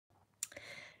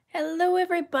Hello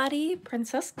everybody,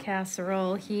 Princess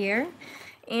Casserole here,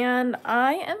 and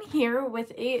I am here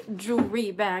with a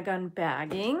jewelry bag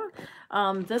unbagging.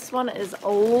 This one is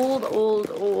old.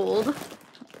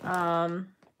 Um,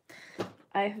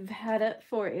 I've had it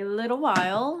for a little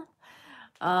while.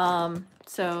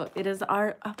 So it is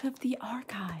out of the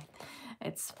archive.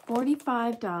 It's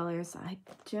 $45. I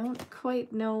don't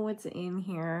quite know what's in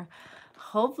here.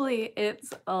 Hopefully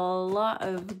it's a lot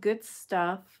of good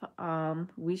stuff.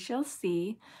 We shall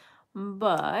see.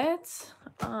 But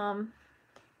I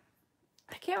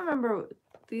can't remember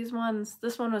these ones.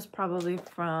 This one was probably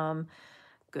from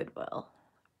Goodwill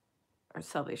or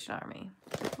Salvation Army.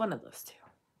 One of those two.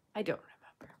 I don't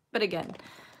remember. But again,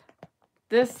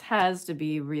 this has to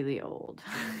be really old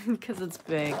because it's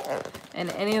big. And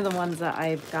any of the ones that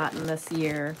I've gotten this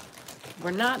year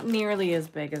were not nearly as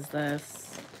big as this.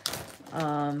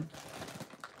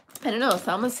 I don't know,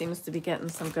 Selma seems to be getting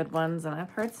some good ones, and I've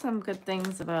heard some good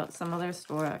things about some other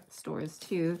stores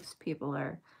too. People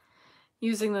are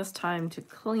using this time to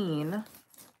clean.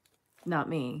 Not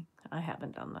me. I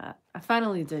haven't done that. I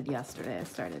finally did yesterday. I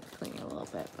started cleaning a little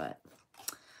bit, but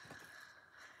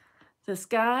this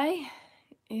guy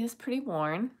is pretty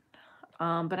worn.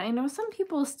 But I know some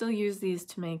people still use these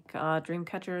to make dream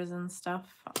catchers and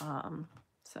stuff.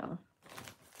 So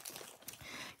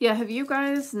yeah, have you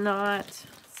guys not,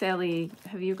 Sally,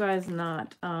 have you guys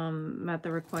not met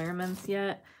the requirements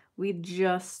yet? We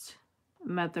just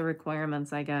met the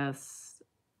requirements, I guess,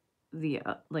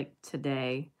 like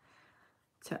today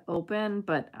to open,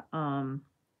 but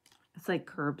it's like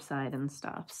curbside and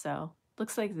stuff. So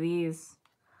looks like these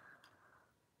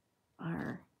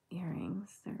are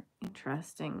earrings. They're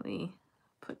interestingly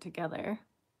put together.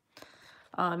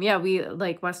 Yeah, we,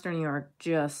 like, Western New York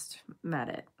just met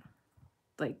it,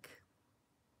 like,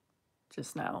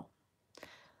 just now.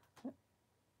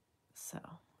 So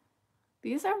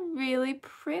these are really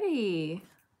pretty.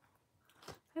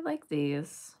 I like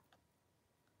these.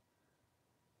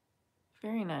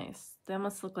 Very nice. They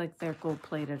almost look like they're gold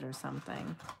plated or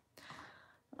something.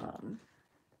 I'm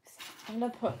gonna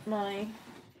put my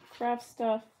craft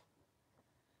stuff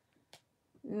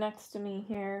next to me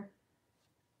here.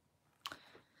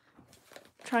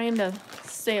 Trying to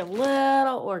stay a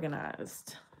little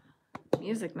organized.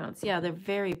 Music notes. Yeah, they're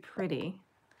very pretty.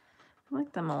 I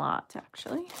like them a lot,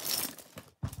 actually.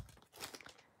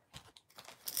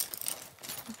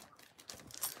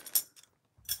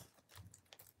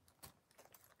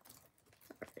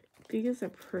 These are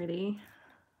pretty.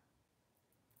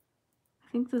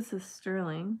 I think this is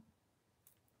sterling.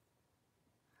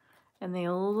 And they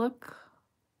look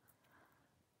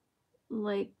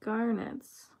like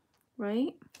garnets,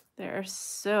 right? They're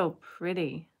so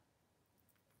pretty.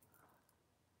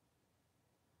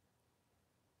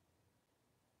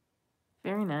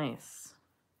 Very nice.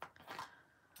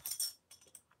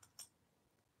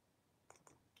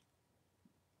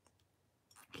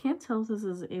 Can't tell if this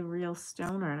is a real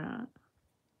stone or not.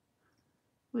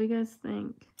 What do you guys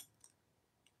think?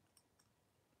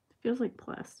 It feels like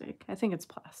plastic. I think it's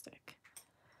plastic.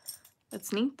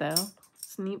 It's neat though.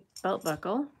 It's a neat belt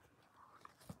buckle.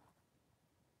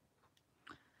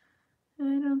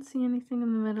 I don't see anything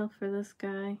in the middle for this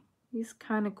guy. He's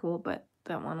kind of cool, but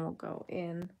that one will go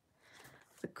in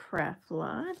the craft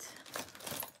lot.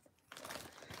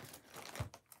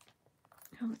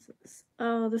 How's this?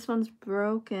 Oh, this one's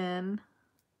broken.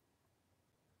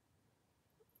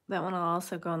 That one will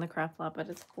also go in the craft lot, but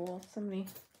it's cool. Somebody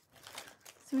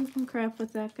can craft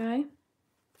with that guy.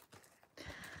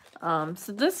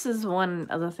 So this is one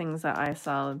of the things that I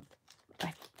saw.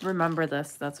 I remember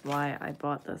this. That's why I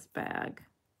bought this bag.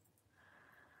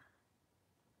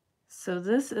 So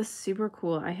this is super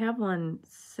cool. I have one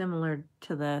similar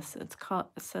to this. It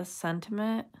says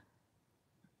Sentiment.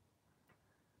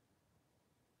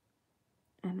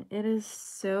 And it is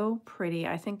so pretty.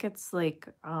 I think it's like,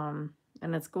 and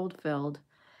it's gold filled.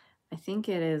 I think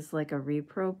it is like a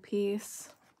repro piece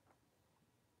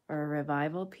or a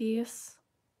revival piece.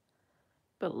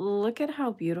 But look at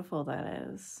how beautiful that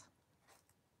is.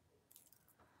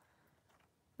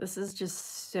 This is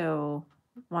just so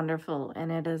wonderful,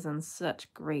 and it is in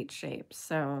such great shape.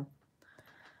 So,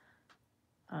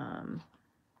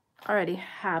 already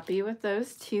happy with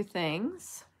those two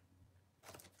things.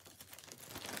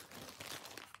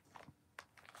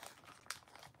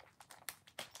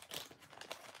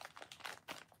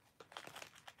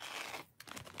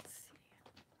 Let's see.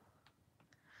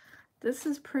 This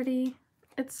is pretty.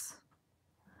 It's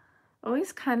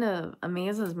always kind of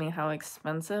amazes me how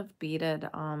expensive beaded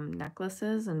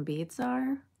necklaces and beads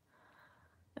are.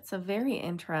 It's a very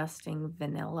interesting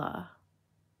vanilla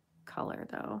color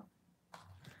though.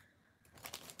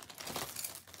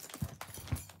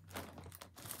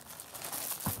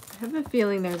 I have a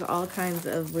feeling there's all kinds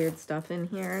of weird stuff in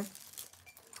here,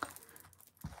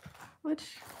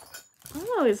 which I'm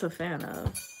always a fan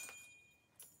of.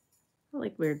 I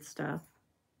like weird stuff.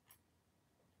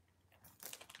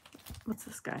 What's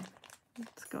this guy?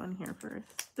 Let's go in here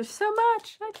first. There's so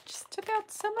much. I just took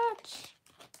out so much.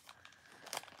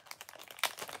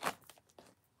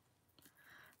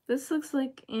 This looks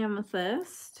like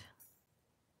amethyst.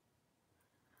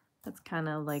 That's kind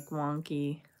of like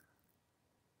wonky.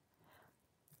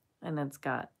 And it's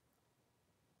got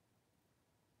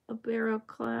a barrel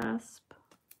clasp,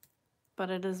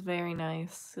 but it is very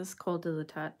nice. It's cold to the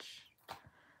touch.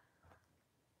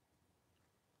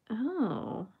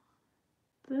 Oh,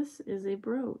 this is a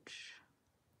brooch.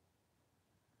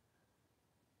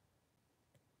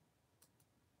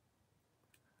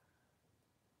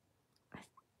 I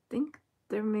think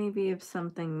there may be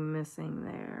something missing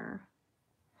there,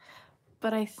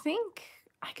 but I think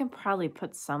I can probably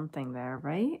put something there,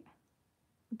 right?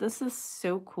 This is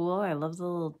so cool. I love the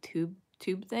little tube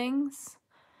things.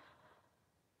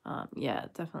 Yeah,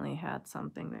 it definitely had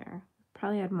something there.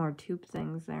 Probably had more tube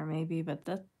things there maybe, but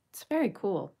that's very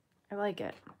cool. I like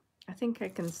it. I think I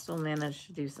can still manage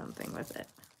to do something with it.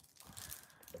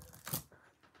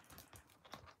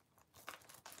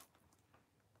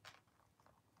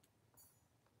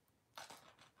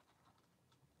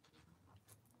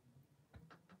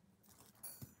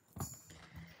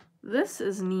 This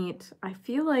is neat. I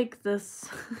feel like this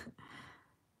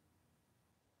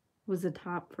was a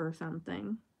top for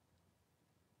something.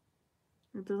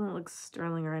 It doesn't look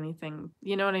sterling or anything.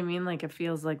 You know what I mean? Like it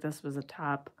feels like this was a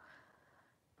top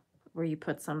where you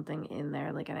put something in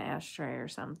there, like an ashtray or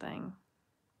something.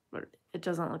 But it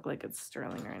doesn't look like it's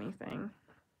sterling or anything.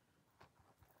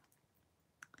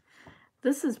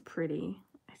 This is pretty.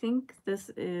 I think this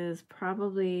is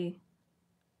probably,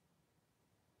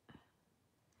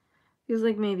 feels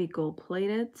like maybe gold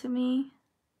plated to me.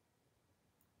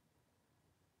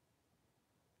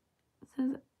 It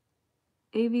says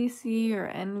AVC or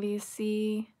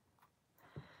NVC.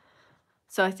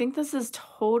 So I think this is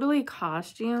totally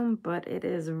costume, but it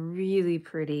is really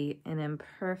pretty and in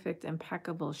perfect,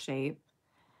 impeccable shape.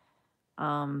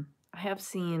 I have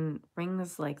seen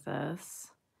rings like this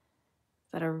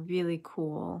that are really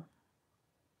cool.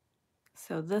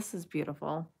 So this is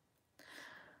beautiful.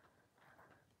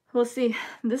 We'll see.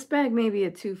 This bag may be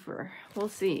a twofer. We'll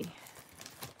see.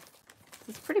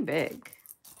 It's pretty big.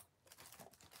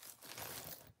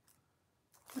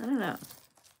 I don't know.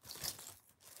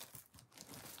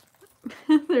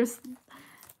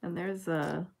 there's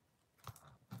a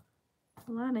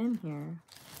lot in here.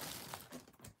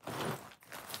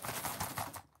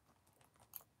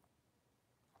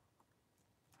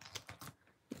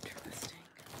 Interesting.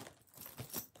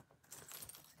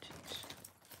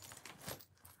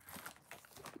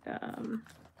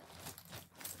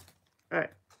 All right.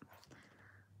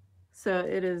 So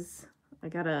it is, I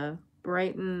got a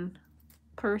Brighton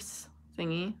purse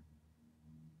thingy.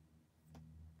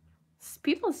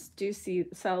 People do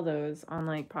sell those on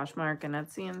like Poshmark and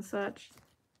Etsy and such.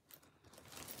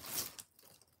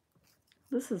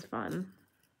 This is fun.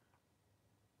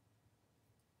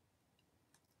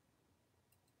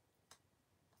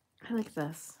 I like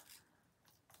this.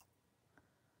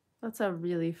 That's a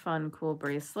really fun, cool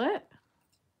bracelet.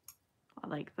 I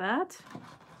like that.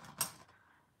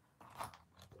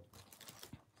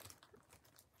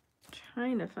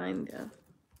 Trying to find the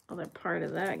other part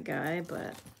of that guy,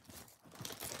 but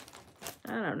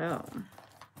I don't know.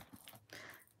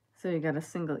 So you got a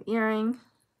single earring.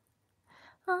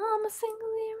 I'm a single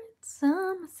earrings.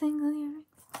 I'm a single earrings.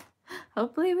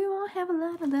 Hopefully we won't have a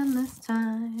lot of them this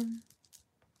time.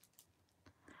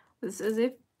 This is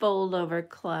a fold over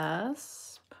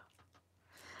clasp.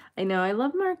 I know I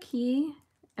love marquee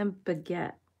and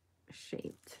baguette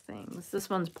shaped things. This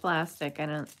one's plastic. I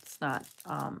don't, it's not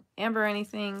amber or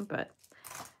anything, but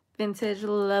vintage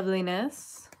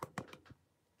loveliness.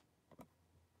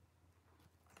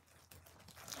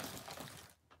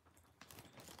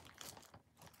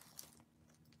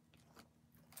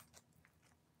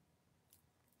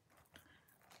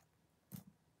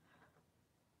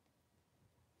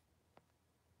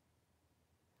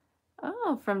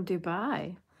 Oh, from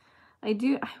Dubai. I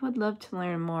would love to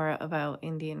learn more about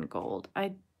Indian gold.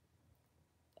 I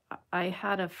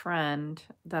had a friend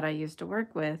that I used to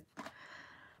work with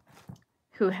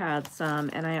who had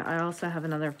some, and I also have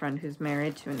another friend who's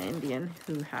married to an Indian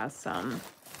who has some.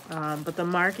 But the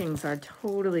markings are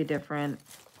totally different,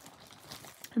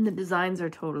 and the designs are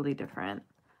totally different.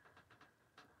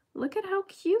 Look at how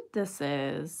cute this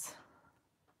is.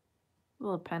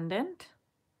 Little pendant.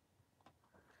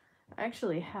 I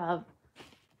actually have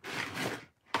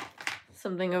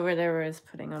something over there where I was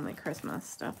putting all my Christmas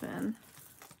stuff in.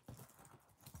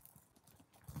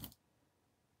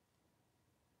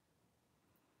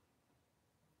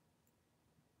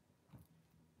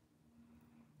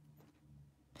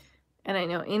 And I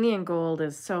know Indian gold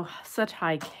is such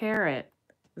high carat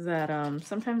that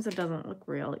sometimes it doesn't look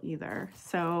real either.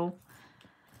 So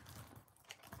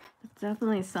it's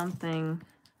definitely something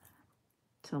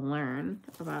to learn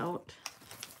about.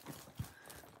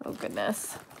 Oh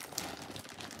goodness.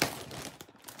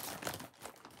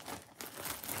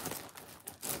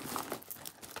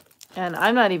 And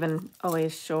I'm not even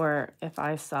always sure if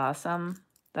I saw some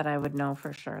that I would know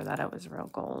for sure that it was real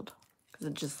gold, because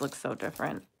it just looks so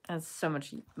different. It's so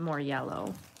much more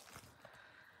yellow.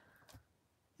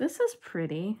 This is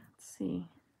pretty. Let's see.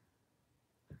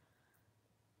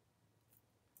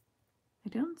 I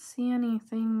don't see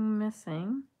anything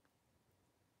missing.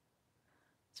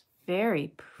 It's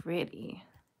very pretty.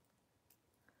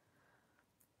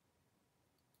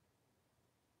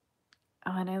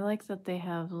 Oh, and I like that they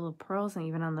have little pearls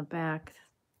even on the back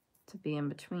to be in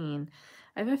between.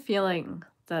 I have a feeling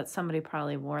that somebody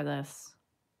probably wore this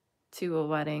to a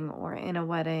wedding or in a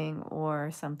wedding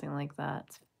or something like that.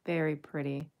 It's very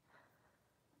pretty.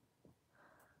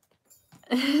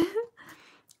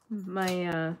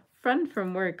 My friend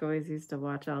from work always used to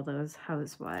watch all those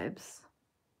housewives.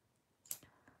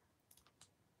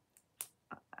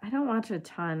 I don't watch a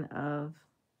ton of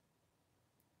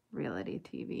reality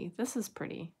TV. This is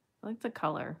pretty. I like the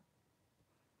color.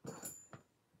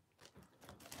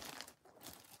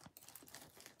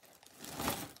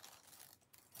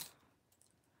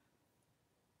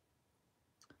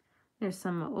 There's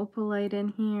some opalite in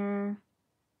here.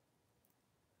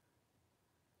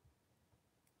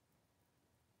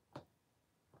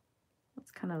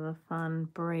 It's kind of a fun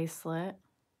bracelet.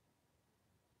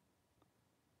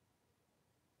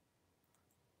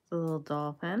 It's a little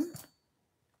dolphin.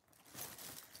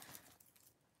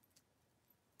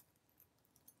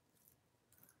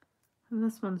 And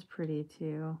this one's pretty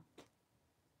too.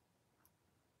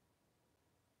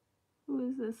 Who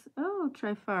is this? Oh,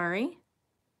 Trifari.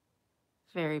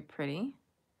 Very pretty.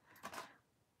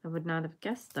 I would not have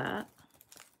guessed that.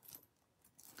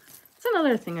 It's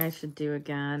another thing I should do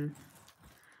again.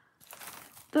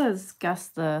 Does guess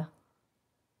the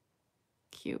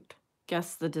cute.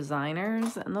 Guess the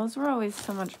designers, and those were always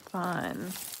so much fun.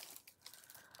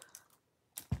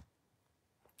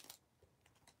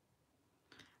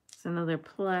 It's another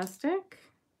plastic.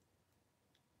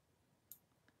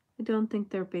 I don't think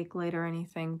they're Bakelite or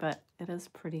anything, but it is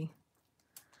pretty.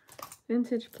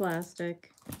 Vintage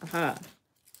plastic. Aha.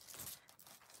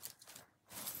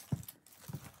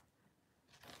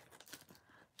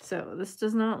 So this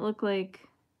does not look like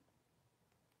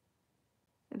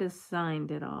it is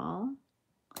signed at all,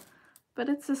 but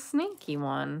it's a snaky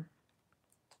one.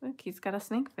 Look, he's got a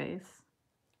snake face.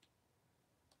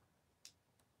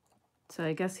 So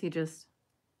I guess he just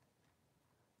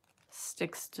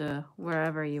sticks to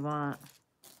wherever you want.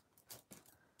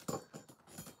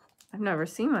 I've never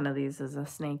seen one of these as a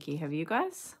snaky. Have you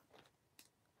guys?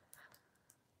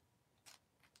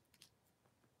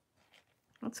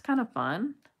 It's kind of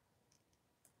fun.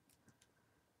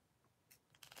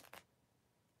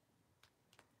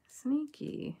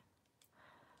 Sneaky.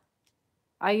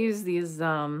 I use these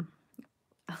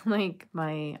like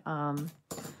my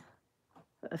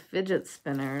a fidget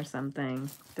spinner or something.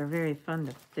 They're very fun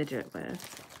to fidget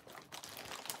with.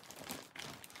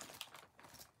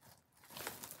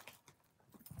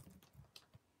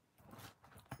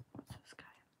 What's this guy?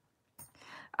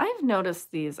 I've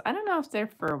noticed these. I don't know if they're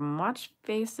for watch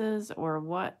faces or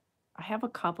what. I have a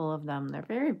couple of them. They're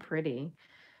very pretty.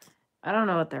 I don't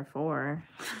know what they're for.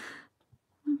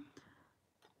 It's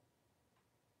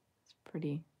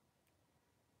pretty.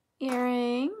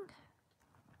 Earring.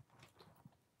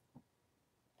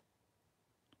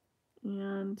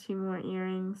 And two more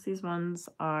earrings. These ones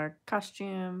are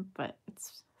costume, but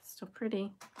it's still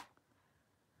pretty.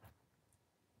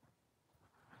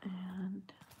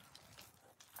 And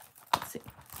let's see.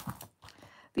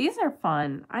 These are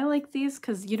fun. I like these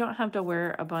because you don't have to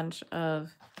wear a bunch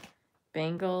of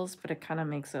bangles, but it kind of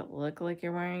makes it look like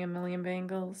you're wearing a million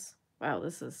bangles. Wow,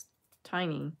 this is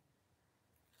tiny.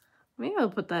 Maybe I'll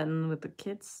put that in with the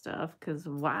kids stuff because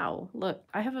wow, look,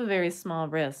 I have a very small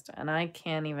wrist and I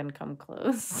can't even come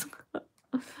close.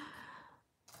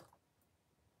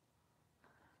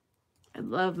 I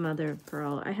love mother of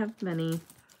pearl. I have many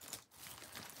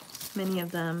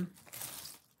of them.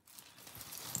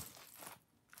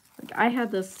 like I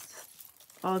had this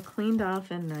all cleaned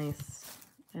off and nice,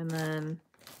 and then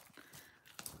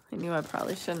I knew I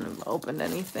probably shouldn't have opened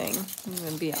anything. It's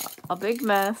gonna be a big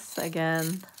mess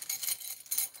again.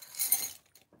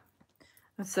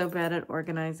 I'm so bad at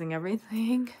organizing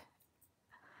everything.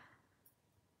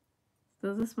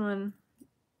 So this one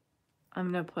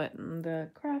I'm gonna put in the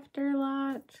crafter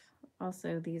lot.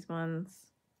 Also these ones.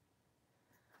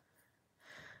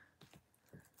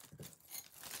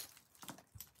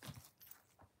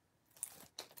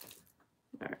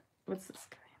 All right, what's this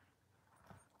guy?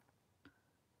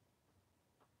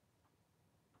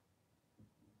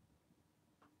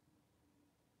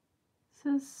 It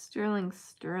says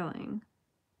sterling.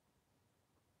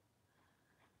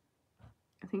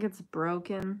 I think it's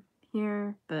broken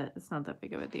here, but it's not that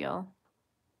big of a deal.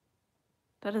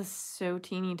 That is so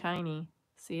teeny tiny.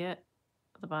 See it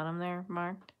at the bottom there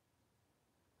marked?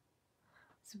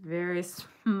 It's a very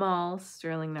small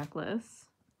sterling necklace.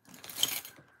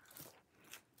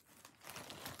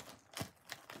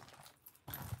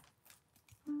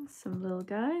 Some little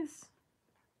guys.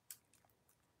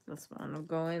 This one will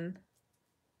go in.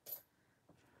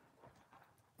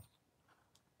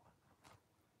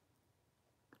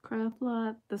 Craft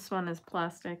lot. This one is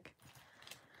plastic.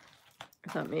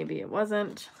 I thought maybe it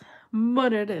wasn't,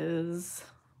 but it is.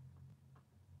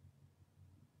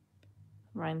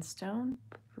 Rhinestone,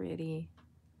 pretty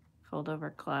fold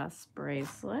over clasp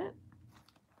bracelet.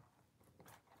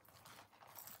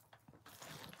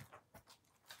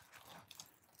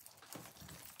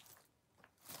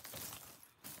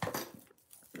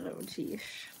 Oh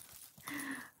geesh.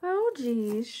 Oh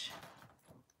geesh.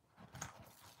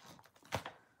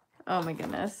 Oh my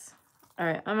goodness. All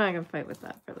right, I'm not gonna fight with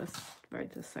that for this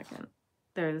right this second.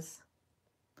 There's,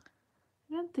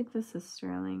 I don't think this is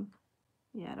sterling.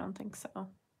 Yeah, I don't think so.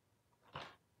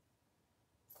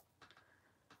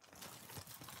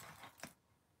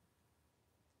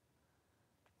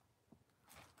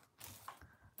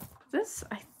 This,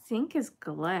 I think, is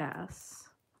glass.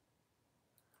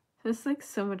 There's like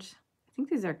so much, I think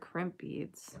these are crimp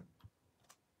beads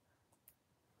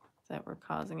that were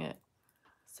causing it.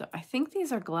 So I think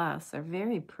these are glass. They're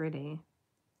very pretty.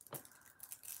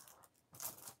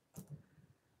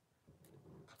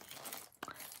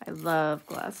 I love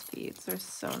glass beads. They're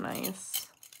so nice.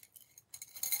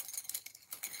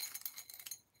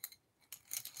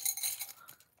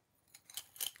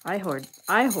 I hoard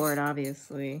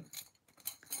obviously.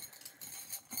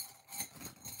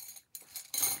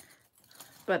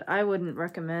 But I wouldn't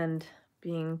recommend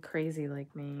being crazy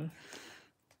like me.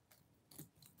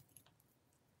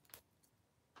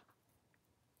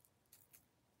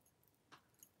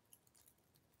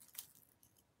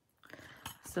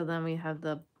 So then we have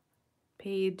the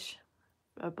page,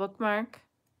 a bookmark.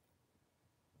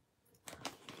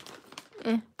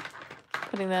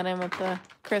 Putting that in with the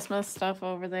Christmas stuff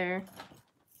over there.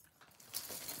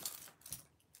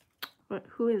 But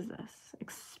who is this?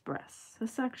 Express.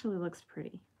 This actually looks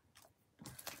pretty.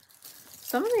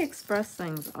 Some of the Express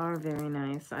things are very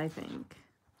nice, I think.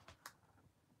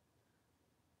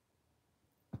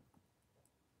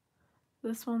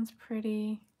 This one's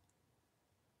pretty.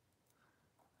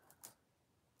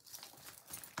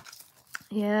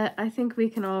 Yeah, I think we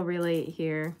can all relate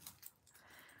here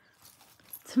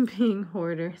to being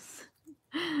hoarders.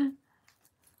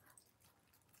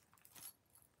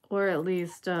 Or at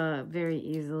least very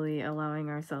easily allowing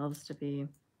ourselves to be.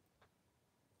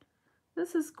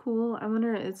 This is cool. I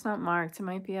wonder, it's not marked. It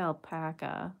might be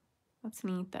alpaca. That's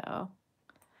neat though.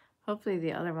 Hopefully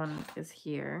the other one is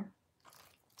here.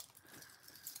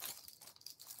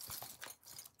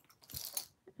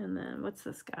 And then what's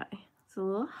this guy? It's a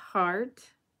little heart.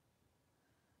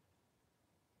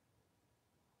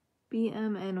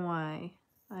 BMNY.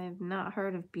 I have not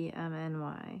heard of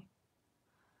BMNY.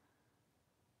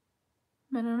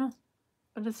 I don't know,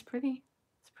 but it's pretty.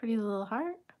 It's a pretty little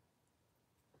heart.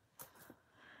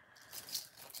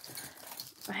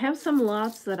 I have some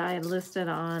lots that I listed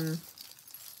on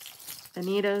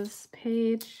Anita's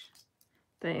page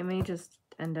that I may just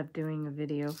end up doing a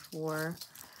video for.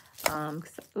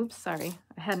 Oops, sorry.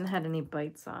 I hadn't had any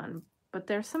bites on, but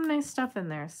there's some nice stuff in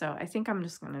there, so I think I'm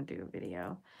just going to do a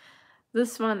video.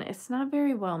 This one, it's not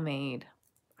very well made.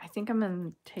 I think I'm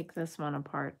going to take this one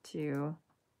apart too,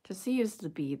 just to use the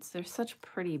beads. They're such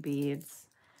pretty beads.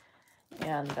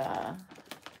 And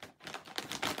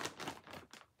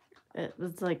it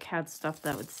was like had stuff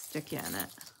that would stick in it,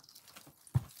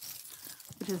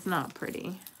 which is not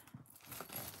pretty.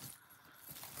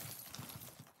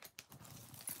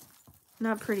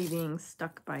 Not pretty being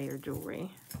stuck by your jewelry.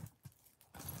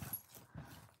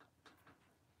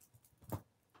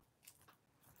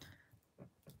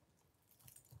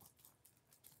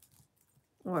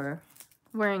 Or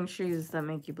wearing shoes that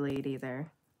make you bleed either.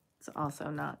 It's also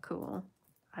not cool.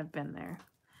 I've been there.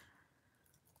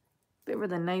 They were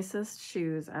the nicest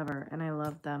shoes ever, and I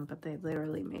loved them, but they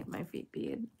literally made my feet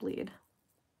bleed.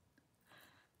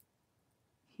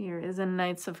 Here is a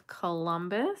Knights of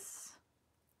Columbus.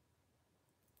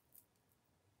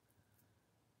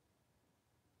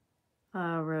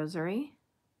 Rosary.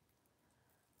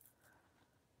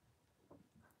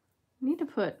 I need to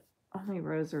put all my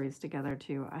rosaries together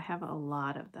too. I have a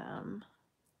lot of them.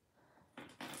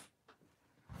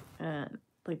 And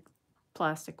like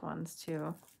plastic ones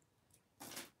too.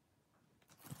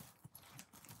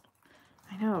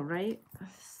 I know, right?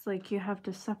 It's like you have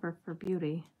to suffer for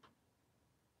beauty.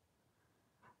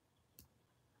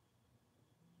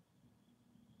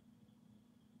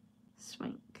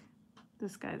 Swank.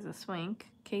 This guy's a swank.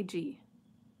 KG.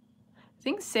 I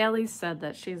think Sally said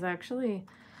that she's actually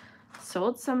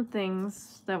sold some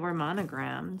things that were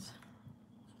monogrammed.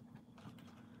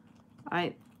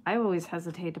 I always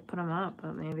hesitate to put them up,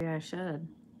 but maybe I should.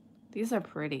 These are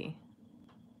pretty.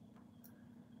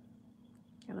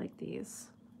 I like these.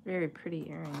 Very pretty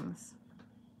earrings.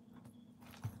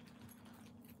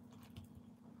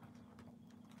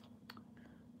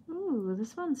 Ooh,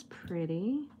 this one's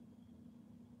pretty.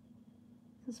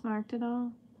 Is this marked at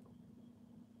all?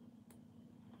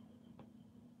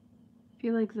 I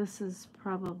feel like this is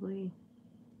probably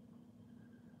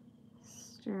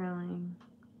sterling.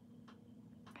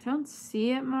 I don't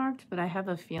see it marked, but I have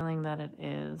a feeling that it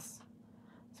is.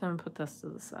 So I'm gonna put this to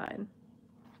the side.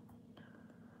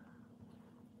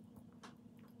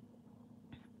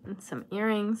 And some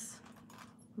earrings.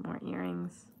 More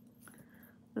earrings.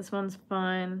 This one's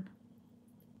fun.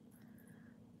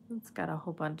 It's got a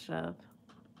whole bunch of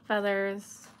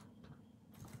feathers.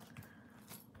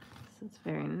 So it's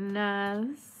very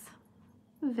nice.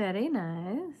 Very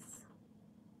nice.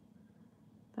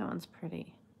 That one's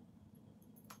pretty.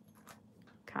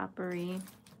 Coppery.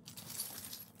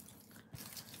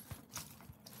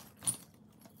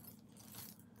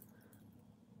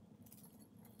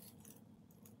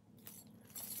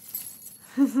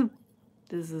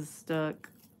 This is stuck.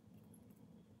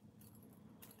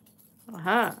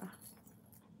 Aha.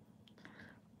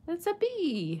 It's a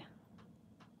bee.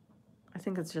 I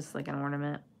think it's just like an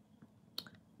ornament.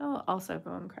 Oh, also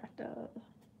go and craft up.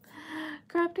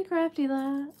 Crafty, crafty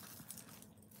lot.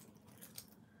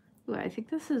 Ooh, I think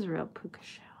this is real puka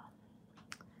shell.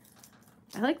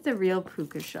 I like the real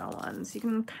puka shell ones. You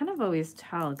can kind of always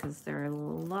tell because they're a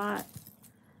lot,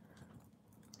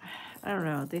 I don't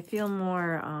know, they feel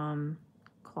more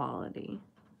quality.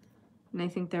 And I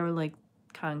think they were like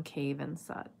concave and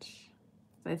such.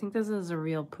 So I think this is a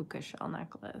real puka shell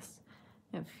necklace.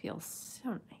 It feels so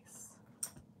nice.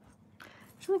 I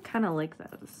actually kind of like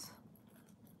those.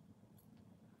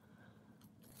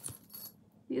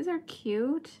 These are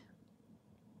cute.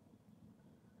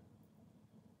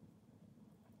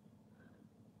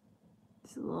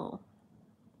 These little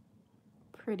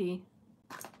pretty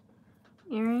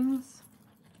earrings.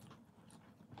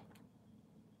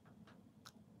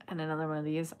 And another one of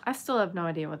these. I still have no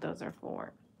idea what those are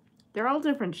for. They're all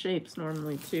different shapes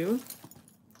normally too.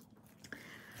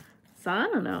 So I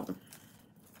don't know.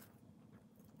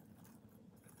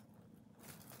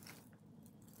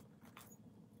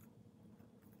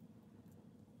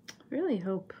 Really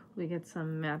hope we get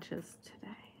some matches today.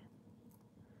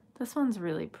 This one's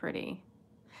really pretty.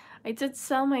 I did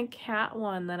sell my cat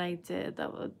one that I did,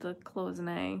 that was the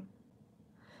cloisonne.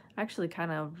 I actually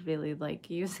kind of really like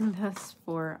using this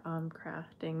for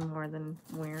crafting more than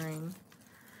wearing.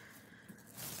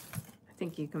 I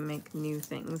think you can make new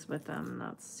things with them.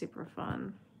 That's super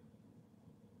fun.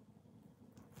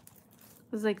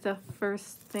 It was like the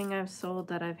first thing I've sold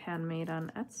that I've handmade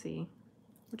on Etsy,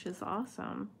 which is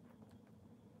awesome.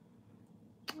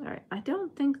 All right, I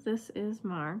don't think this is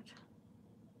marked,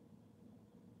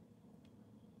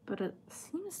 but it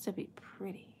seems to be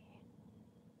pretty.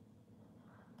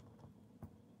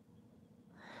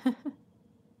 Let's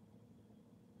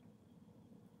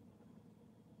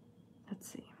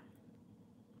see.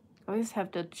 Always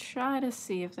have to try to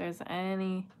see if there's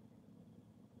anything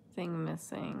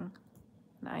missing.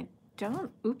 And I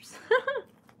don't, oops.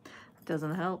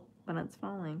 Doesn't help when it's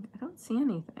falling. I don't see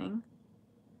anything.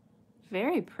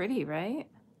 Very pretty, right?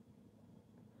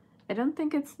 I don't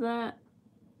think it's that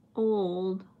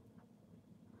old,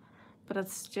 but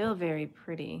it's still very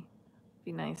pretty.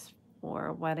 Be nice for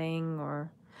a wedding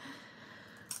or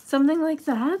something like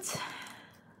that.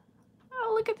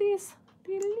 Oh, look at these.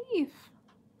 The leaf.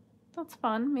 That's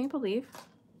fun. Maple leaf.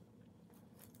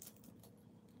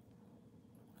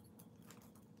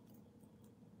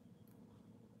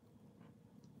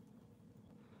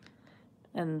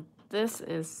 And this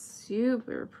is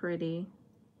super pretty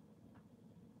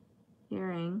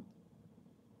earring.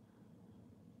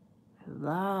 I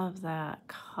love that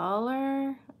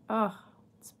color. Oh,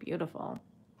 it's beautiful.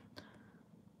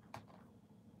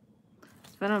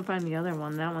 If I don't find the other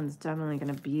one, that one's definitely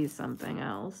going to be something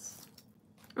else.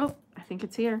 Oh, I think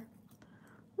it's here.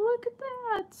 Look at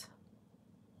that.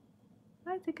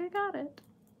 I think I got it.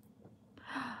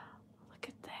 Look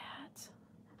at that.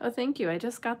 Oh, thank you. I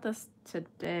just got this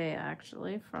today,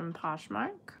 actually, from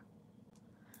Poshmark.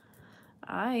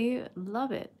 I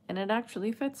love it, and it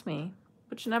actually fits me,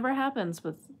 which never happens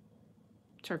with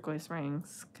turquoise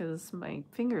rings because my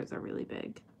fingers are really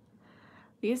big.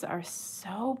 These are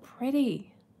so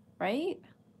pretty, right?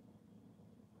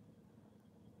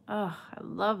 Oh, I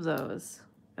love those.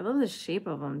 I love the shape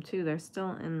of them too. They're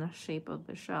still in the shape of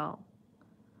the shell.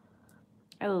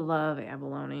 I love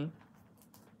abalone.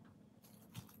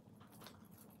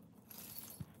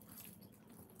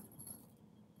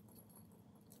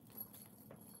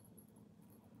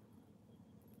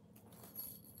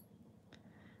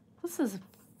 This is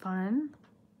fun.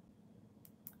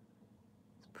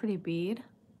 It's a pretty bead.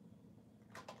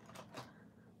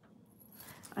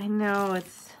 I know,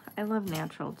 I love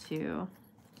natural too.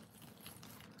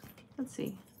 Let's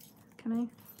see. Can I?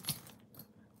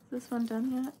 Is this one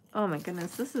done yet? Oh my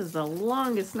goodness, this is the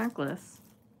longest necklace.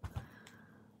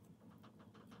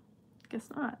 Guess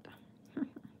not. All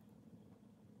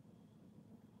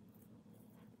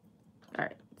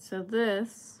right, so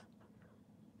this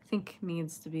I think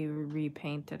needs to be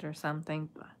repainted or something,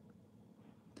 but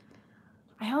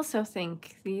I also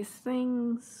think these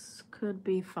things could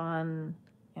be fun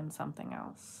in something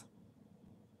else.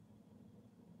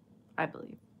 I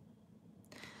believe.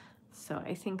 So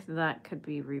I think that could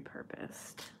be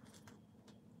repurposed.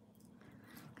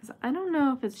 Because I don't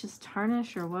know if it's just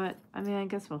tarnish or what. I mean, I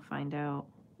guess we'll find out.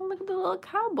 Oh, look at the little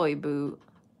cowboy boot.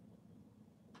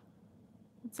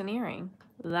 It's an earring.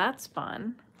 That's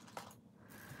fun.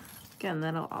 Again,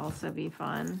 that'll also be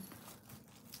fun.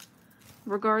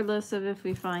 Regardless of if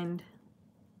we find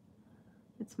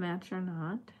its match or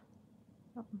not.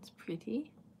 That one's pretty.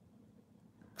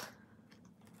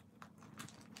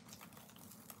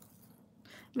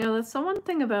 You know, that's the one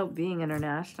thing about being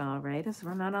international, right? Is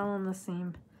we're not all on the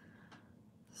same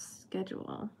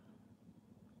schedule.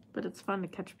 But it's fun to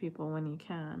catch people when you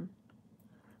can.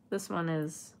 This one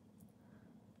is...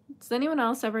 Does anyone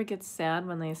else ever get sad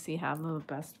when they see have a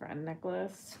best friend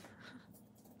necklace?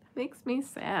 It makes me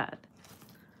sad.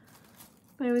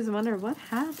 I always wonder what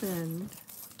happened.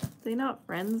 Are they not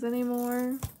friends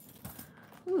anymore?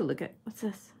 Ooh, look at... What's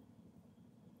this?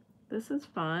 This is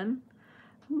fun.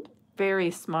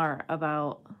 Very smart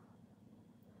about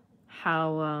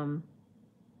how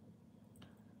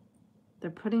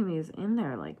they're putting these in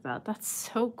there like that. That's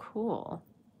so cool.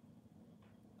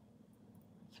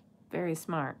 Very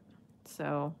smart.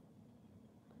 So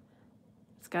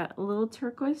it's got little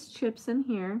turquoise chips in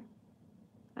here.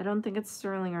 I don't think it's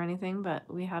sterling or anything, but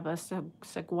we have a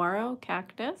saguaro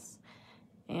cactus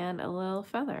and a little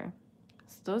feather.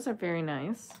 So those are very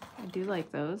nice. I do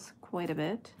like those quite a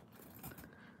bit.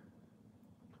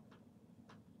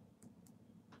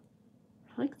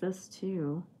 I like this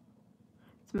too.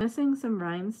 It's missing some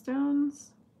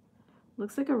rhinestones.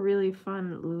 Looks like a really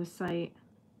fun lucite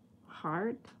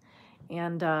heart.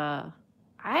 And I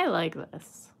like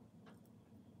this.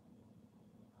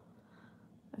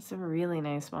 It's a really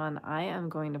nice one. I am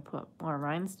going to put more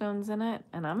rhinestones in it,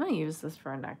 and I'm going to use this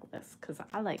for a necklace because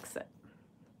I likes it.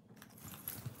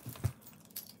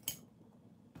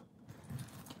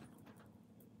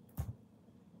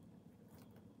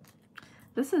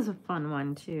 This is a fun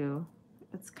one too.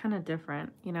 It's kind of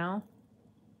different, you know?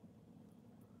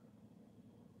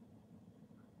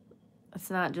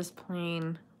 It's not just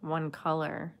plain one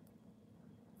color.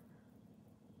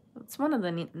 It's one of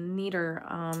the neater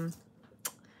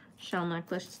shell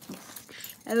necklaces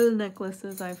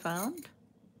I found.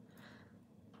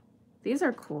 These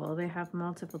are cool. They have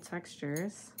multiple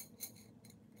textures.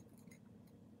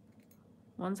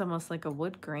 One's almost like a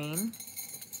wood grain.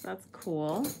 That's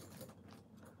cool.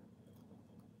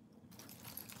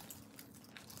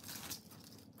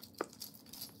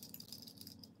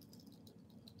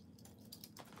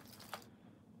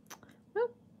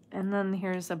 And then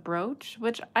here's a brooch,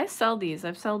 which I sell these.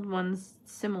 I've sold ones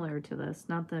similar to this,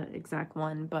 not the exact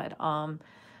one, but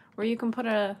where you can put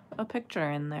a picture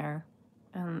in there,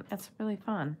 and it's really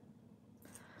fun.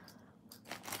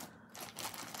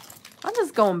 I'm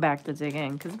just going back to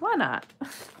digging, because why not?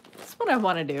 That's what I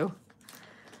want to do.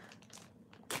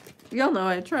 Y'all know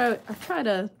I try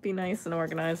to be nice and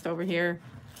organized over here.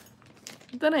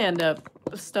 Then I end up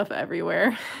stuff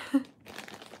everywhere.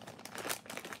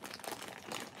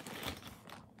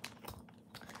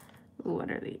 Ooh,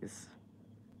 what are these?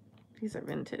 These are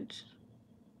vintage.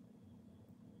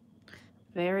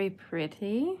 Very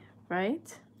pretty,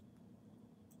 right?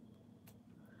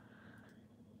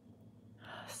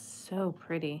 So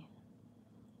pretty.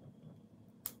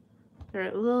 They're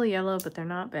a little yellow, but they're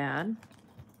not bad.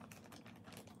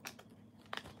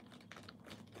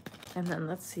 And then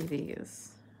let's see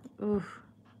these. Ooh.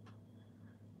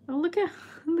 Oh, look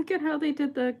at how they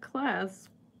did the clasp.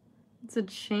 It's a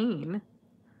chain.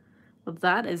 Well,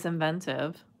 that is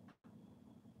inventive.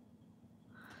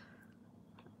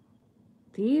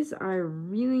 These are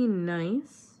really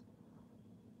nice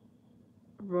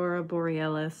Aurora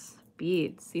Borealis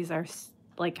beads. These are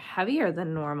like heavier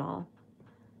than normal.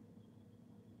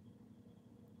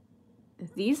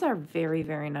 These are very,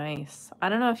 very nice. I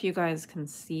don't know if you guys can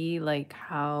see like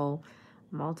how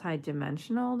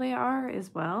multi-dimensional they are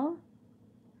as well.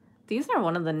 These are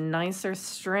one of the nicer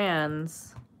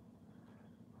strands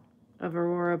of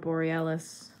Aurora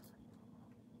Borealis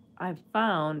I've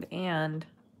found, and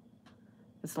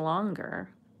it's longer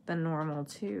than normal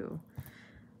too.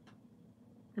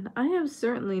 And I have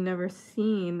certainly never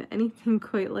seen anything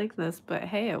quite like this, but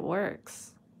hey, it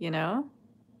works, you know?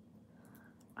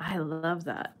 I love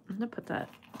that. I'm gonna put that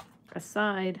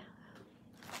aside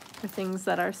for things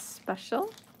that are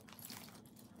special.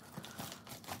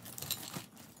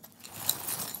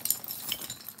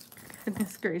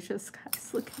 Goodness gracious,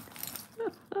 guys, look at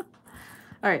that.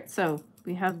 All right, so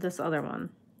we have this other one.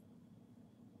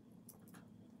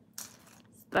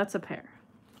 That's a pair.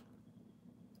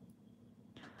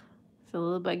 It's a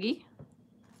little buggy.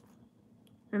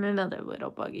 And another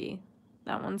little buggy.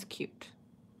 That one's cute.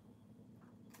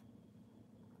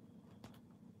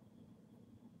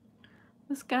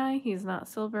 This guy, he's not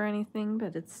silver or anything,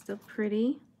 but it's still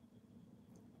pretty.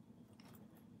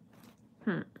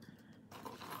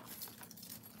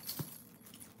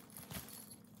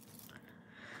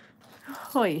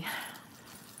 Hoi.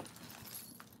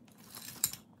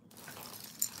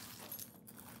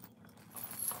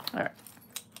 All right,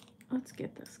 let's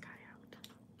get this guy out.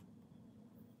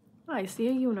 Oh, I see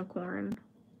a unicorn.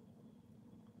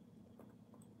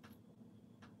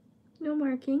 No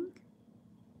marking.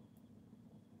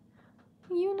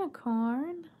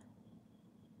 Unicorn.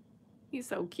 He's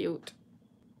so cute.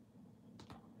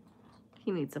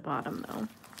 He needs a bottom though.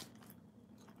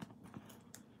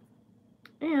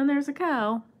 And there's a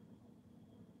cow.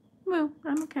 Moo,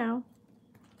 I'm a cow.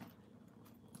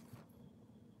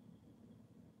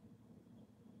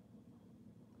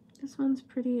 This one's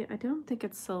pretty. I don't think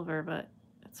it's silver, but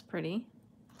it's pretty.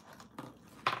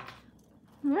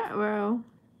 Ruh-roh.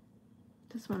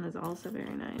 This one is also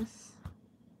very nice.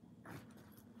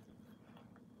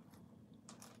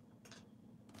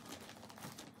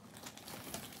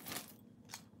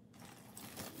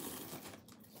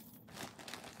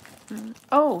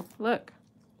 Oh, look.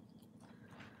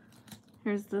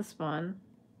 Here's this one.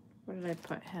 Where did I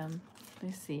put him? Let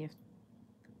me see if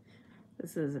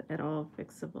this is at all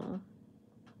fixable.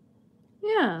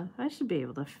 Yeah, I should be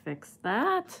able to fix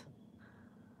that.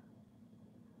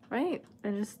 Right?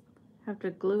 I just have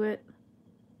to glue it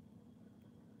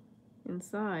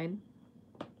inside.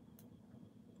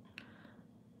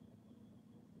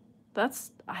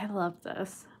 I love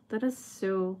this. That is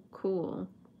so cool.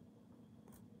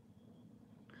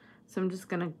 So I'm just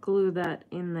gonna glue that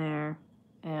in there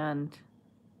and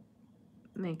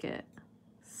make it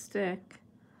stick.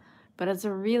 But it's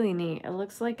a really neat, it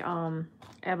looks like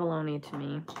abalone to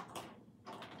me.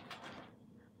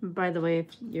 By the way, if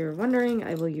you're wondering,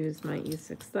 I will use my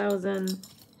E6000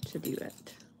 to do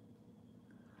it.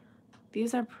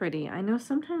 These are pretty. I know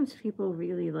sometimes people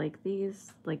really like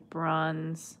these, like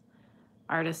bronze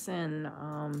artisan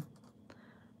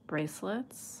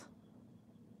bracelets.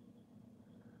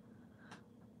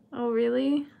 Oh,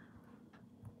 really?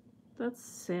 That's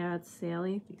sad,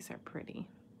 Sally. These are pretty.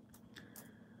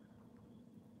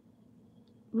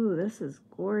 Ooh, this is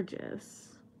gorgeous.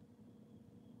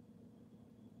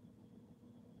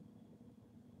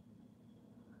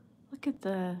 Look at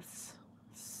this.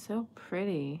 So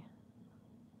pretty.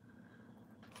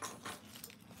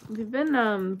 We've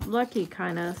been lucky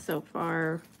kind of so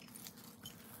far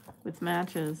with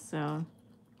matches, so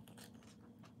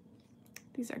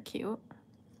these are cute.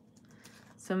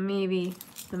 So maybe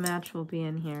the match will be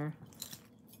in here.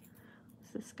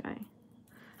 What's this guy?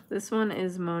 This one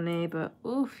is Monet, but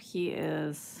oof, he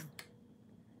is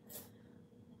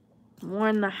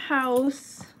worn the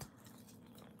house.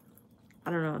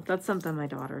 I don't know. That's something my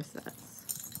daughter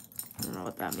says. I don't know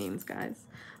what that means, guys.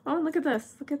 Oh, look at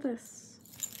this. Look at this.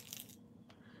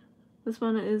 This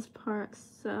one is part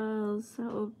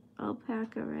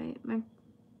alpaca, right?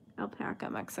 Alpaca,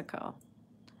 Mexico.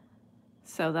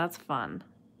 So that's fun.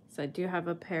 So I do have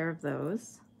a pair of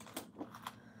those.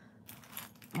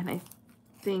 And I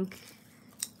think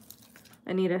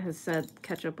Anita has said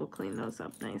ketchup will clean those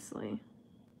up nicely.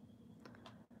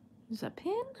 There's a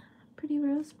pin, pretty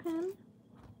rose pin.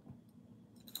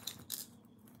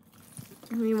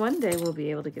 I mean, one day we'll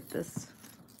be able to get this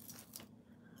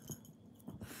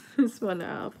one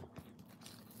off.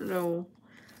 I don't know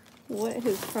what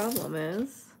his problem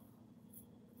is.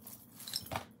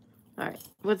 All right,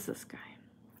 what's this guy?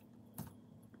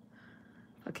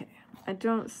 Okay, I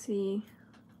don't see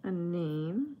a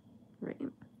name, right?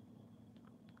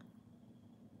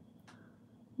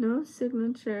 No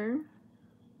signature,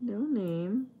 no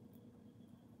name.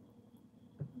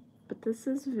 But this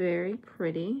is very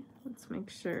pretty. Let's make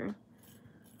sure.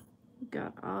 We've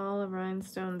got all the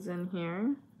rhinestones in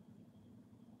here.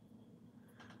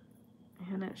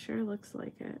 And it sure looks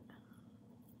like it.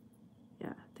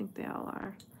 Yeah, I think they all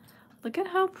are. Look at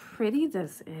how pretty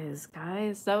this is,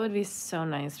 guys. That would be so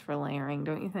nice for layering,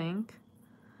 don't you think?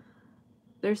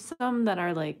 There's some that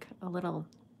are like a little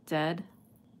dead.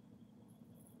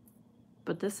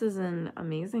 But this is in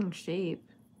amazing shape.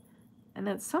 And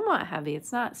it's somewhat heavy.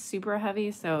 It's not super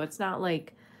heavy, so it's not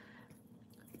like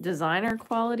designer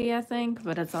quality, I think,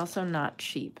 but it's also not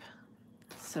cheap.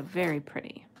 So very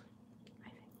pretty, I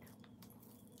think.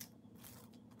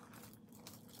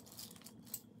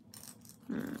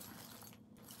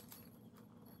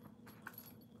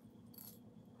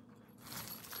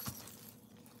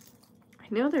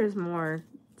 I know there's more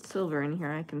silver in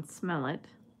here. I can smell it.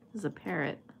 This is a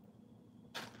parrot.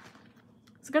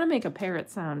 It's gonna make a parrot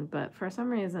sound, but for some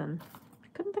reason, I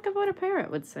couldn't think of what a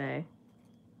parrot would say.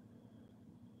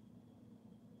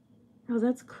 Oh,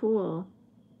 that's cool.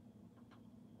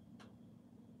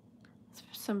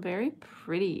 There's some very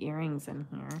pretty earrings in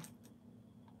here.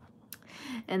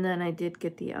 And then I did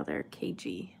get the other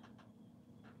KG.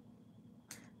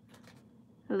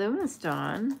 Hello, Miss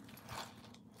Dawn.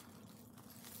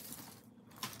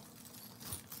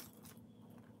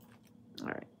 All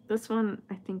right, this one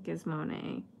I think is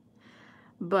Monet,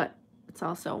 but it's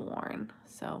also worn,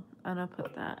 so I'm gonna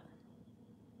put that.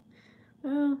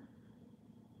 Well,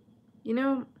 you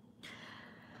know,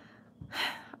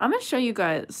 I'm gonna show you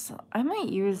guys. I might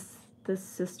use this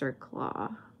sister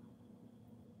claw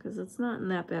because it's not in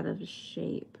that bad of a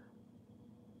shape,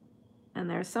 and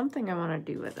there's something I want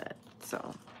to do with it,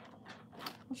 so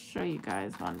I'll show you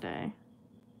guys one day.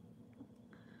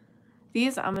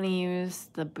 These I'm gonna use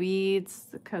the beads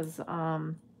because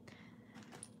I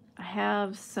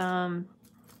have something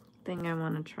I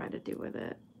want to try to do with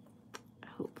it,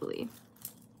 hopefully.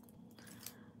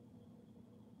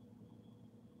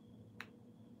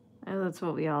 And that's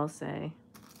what we all say,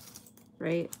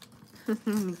 right?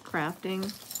 Crafting.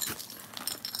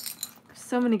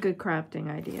 So many good crafting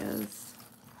ideas.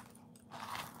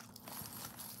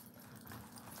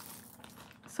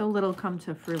 So little come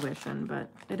to fruition, but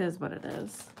it is what it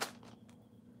is.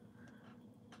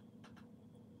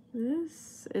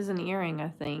 This is an earring, I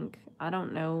think. I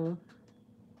don't know.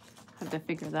 Have to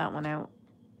figure that one out.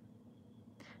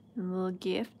 A little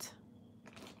gift.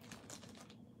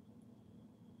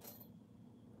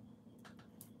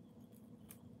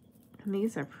 And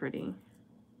these are pretty.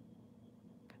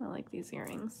 Kind of like these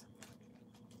earrings.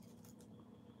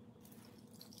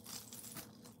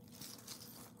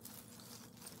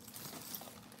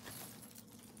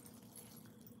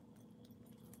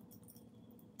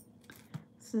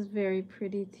 This is very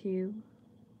pretty too.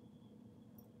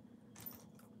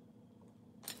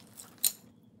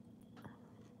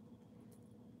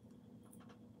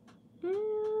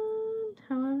 And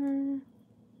however,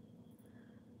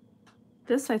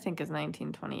 this I think is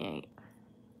 1928.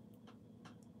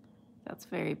 That's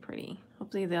very pretty.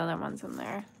 Hopefully the other one's in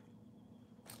there.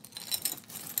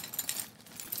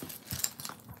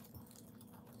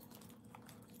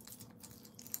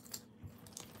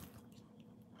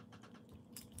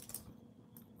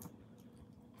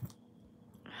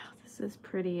 This is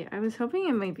pretty. I was hoping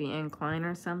it might be incline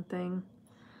or something.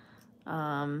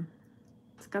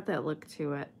 It's got that look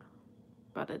to it,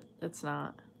 but it's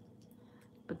not.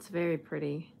 But it's very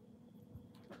pretty.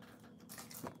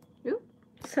 Oop,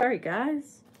 sorry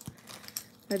guys.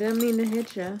 I didn't mean to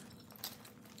hit you.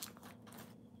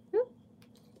 Oop.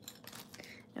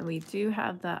 And we do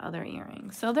have that other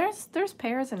earring. So there's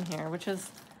pairs in here, which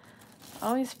is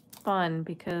always fun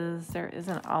because there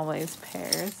isn't always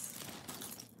pairs.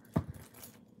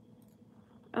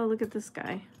 Oh, look at this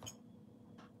guy.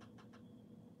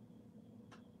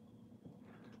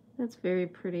 That's very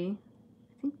pretty.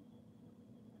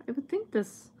 I would think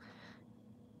this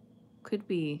could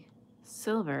be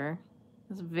silver.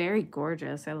 It's very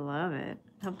gorgeous. I love it.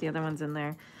 I hope the other one's in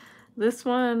there. This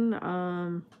one, like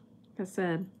I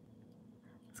said,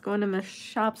 it's going to Miss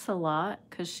Shops a lot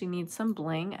because she needs some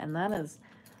bling, and that is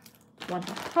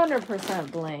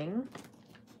 100% bling.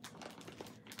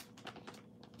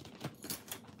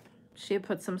 She had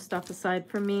put some stuff aside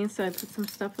for me, so I put some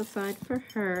stuff aside for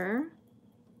her.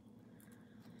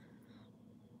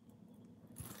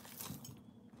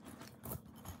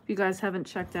 If you guys haven't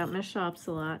checked out Miss Shops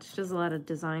a lot, she does a lot of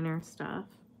designer stuff.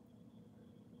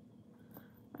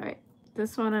 All right,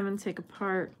 this one I'm gonna take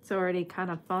apart. It's already kind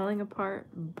of falling apart,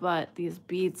 but these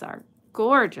beads are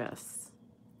gorgeous.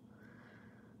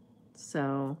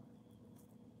 So,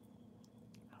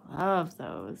 I love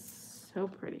those. So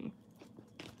pretty.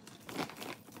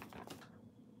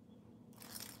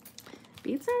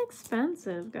 Beads are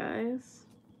expensive, guys.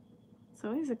 It's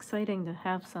always exciting to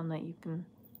have some that you can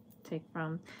take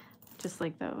from, just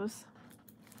like those.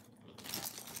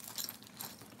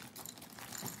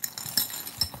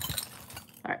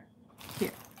 All right,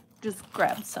 here, just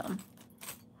grab some.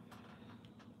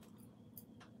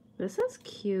 This is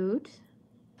cute.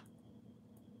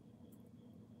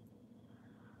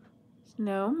 There's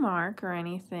no mark or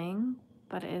anything,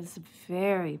 but it is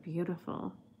very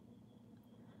beautiful.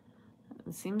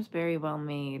 It seems very well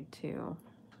made too.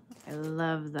 I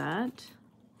love that.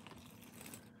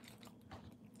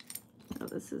 Oh,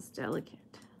 this is delicate.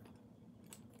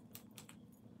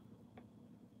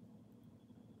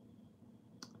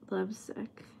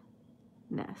 Lovesickness.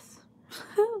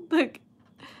 Look.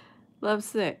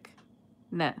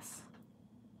 Lovesickness.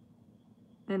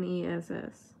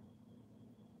 N-E-S-S.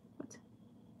 What?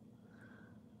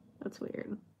 That's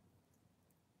weird.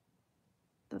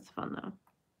 That's fun though.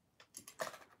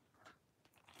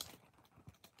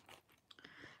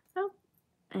 Oh,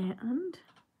 and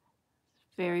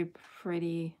very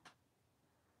pretty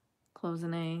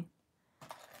cloisonne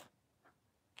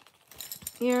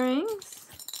earrings.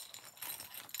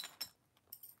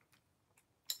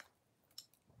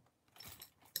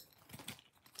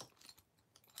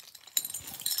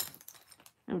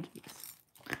 Oh, geez.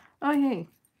 Oh, hey,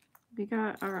 we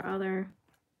got our other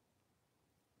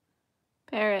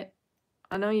parrot.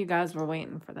 I know you guys were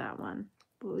waiting for that one,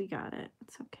 but we got it.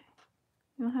 It's okay.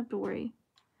 You don't have to worry.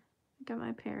 I got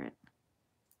my parrot.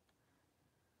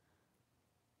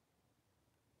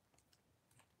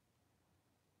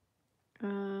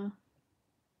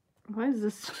 Why is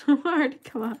this so hard to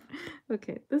come out?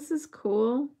 Okay, this is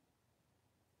cool.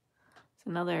 It's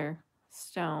another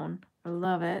stone. I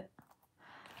love it.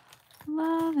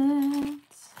 Love it.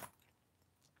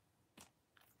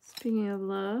 Speaking of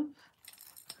love,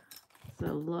 it's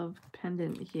a love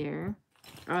pendant here.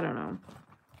 I don't know.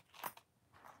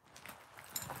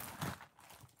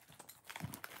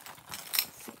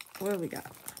 Let's see, what do we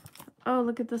got? Oh,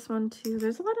 look at this one too.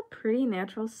 There's a lot of pretty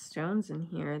natural stones in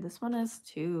here. This one is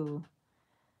too.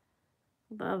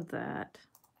 Love that.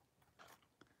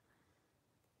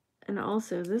 And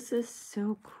also, this is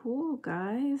so cool,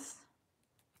 guys.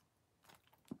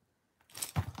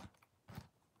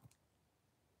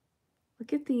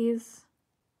 Look at these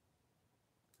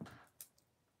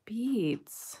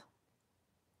beads.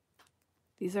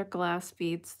 These are glass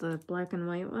beads, the black and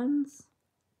white ones.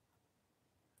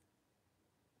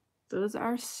 Those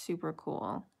are super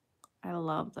cool. I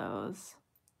love those.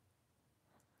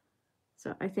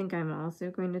 So I think I'm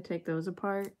also going to take those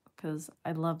apart because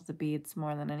I love the beads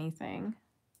more than anything.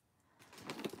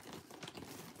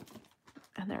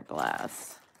 And they're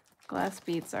glass. Glass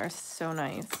beads are so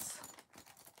nice.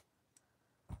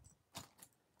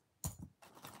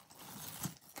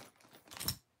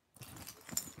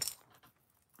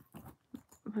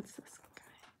 What's this guy?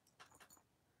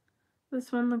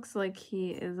 This one looks like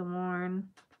he is worn.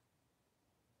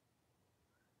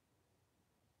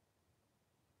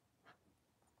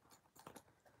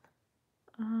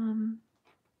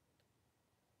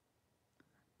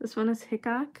 This one is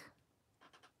Hickok.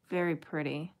 Very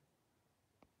pretty.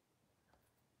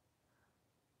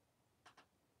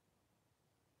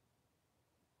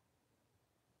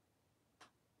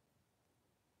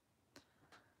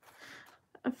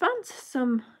 I found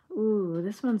some, ooh,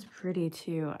 this one's pretty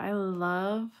too. I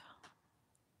love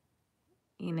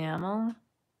enamel.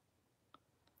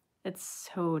 It's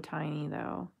so tiny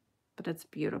though, but it's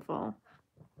beautiful.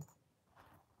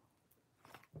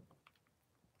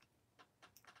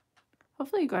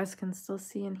 Hopefully you guys can still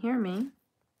see and hear me.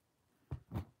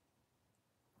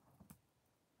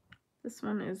 This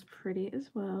one is pretty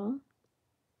as well.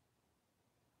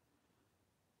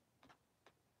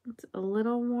 It's a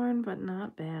little worn, but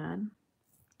not bad.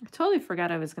 I totally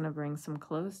forgot I was going to bring some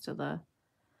clothes to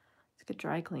get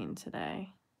dry cleaned today.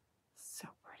 So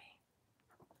pretty.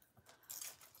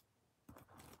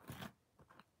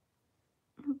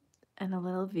 And a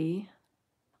little V.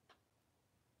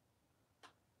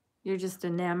 You're just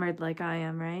enamored like I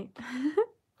am, right?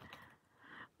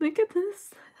 Look at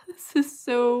this. This is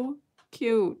so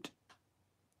cute.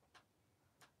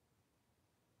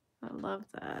 I love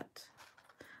that.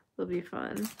 It'll be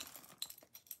fun.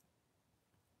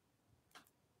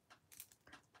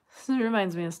 This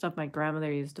reminds me of stuff my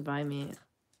grandmother used to buy me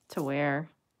to wear.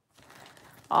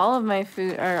 All of my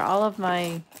food, or all of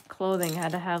my clothing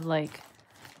had to have like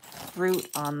fruit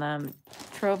on them.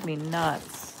 It drove me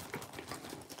nuts.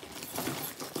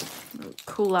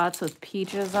 Culottes with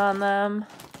peaches on them.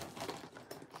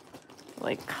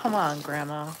 Like, come on,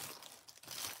 Grandma.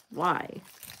 Why?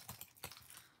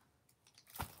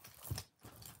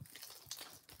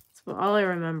 So all I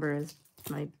remember is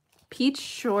my peach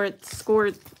short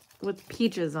skirt with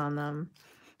peaches on them.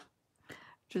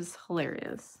 Which is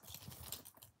hilarious.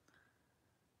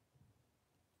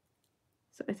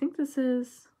 So I think this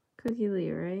is Cookie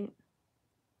Lee, right?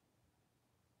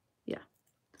 Yeah.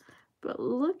 But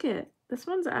look at, this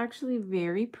one's actually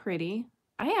very pretty.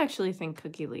 I actually think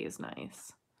Cookie Lee is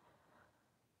nice.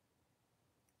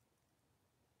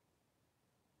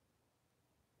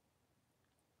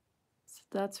 So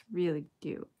that's really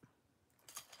cute.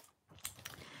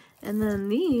 And then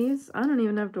these, I don't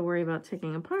even have to worry about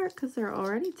taking apart because they're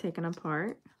already taken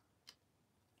apart.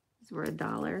 These were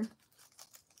 $1.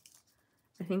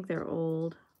 I think they're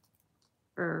old.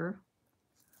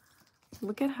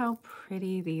 Look at how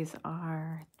pretty these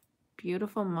are.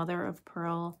 Beautiful mother of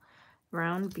pearl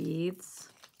round beads.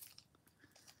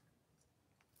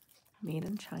 Made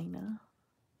in China.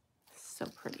 So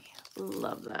pretty.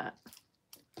 Love that.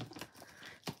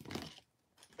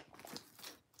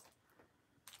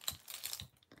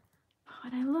 Oh,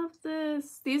 and I love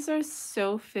this. These are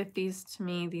so 50s to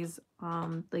me. These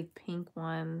like pink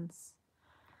ones.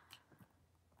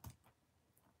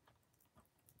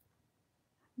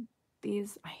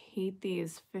 These, I hate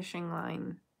these fishing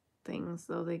line things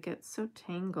though. They get so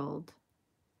tangled.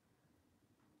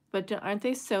 But aren't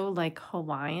they so like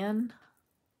Hawaiian?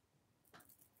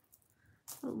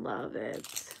 I love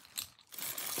it.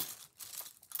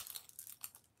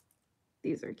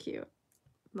 These are cute.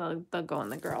 They'll go in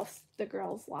the girls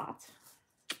lot.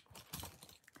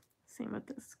 Same with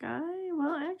this guy.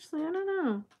 Well, actually, I don't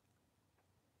know.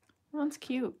 That one's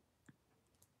cute.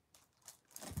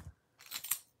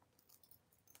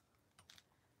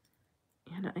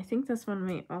 And I think this one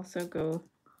might also go,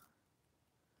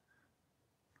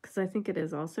 because I think it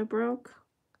is also broke,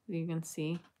 you can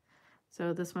see.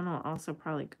 So this one will also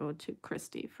probably go to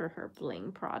Christy for her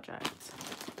bling project.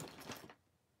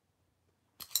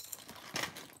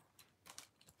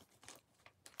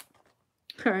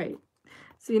 All right.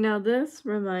 See, now this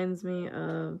reminds me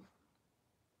of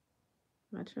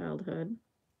my childhood.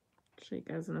 I'll show you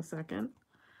guys in a second.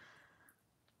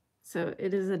 So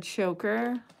it is a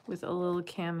choker with a little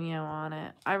cameo on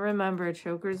it. I remember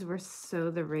chokers were so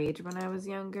the rage when I was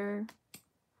younger.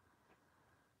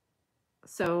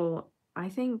 So I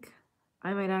think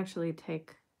I might actually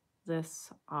take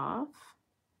this off.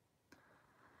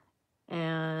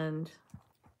 And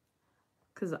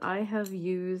because I have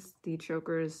used the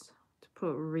chokers to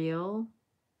put real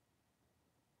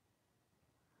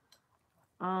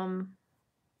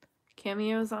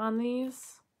cameos on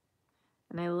these.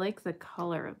 And I like the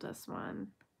color of this one.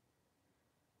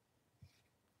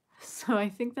 So I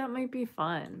think that might be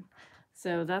fun.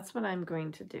 So that's what I'm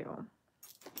going to do.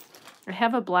 I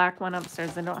have a black one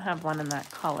upstairs. I don't have one in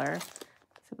that color.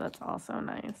 So that's also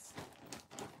nice.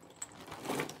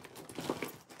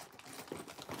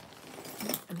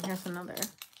 And here's another.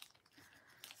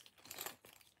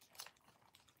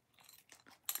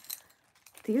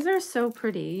 These are so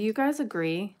pretty. You guys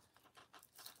agree?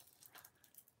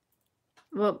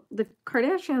 Well, the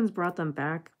Kardashians brought them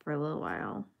back for a little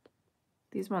while.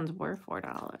 These ones were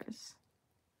 $4.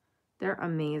 They're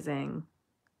amazing.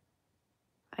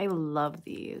 I love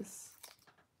these.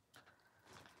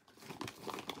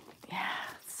 Yeah,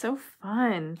 it's so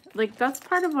fun. Like, that's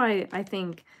part of why I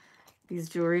think these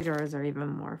jewelry jars are even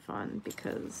more fun,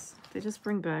 because they just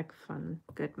bring back fun,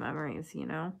 good memories, you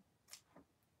know?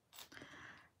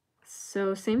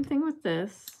 So, same thing with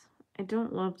this. I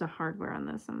don't love the hardware on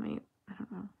this. I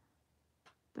don't know.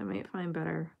 I might find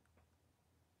better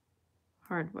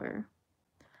hardware.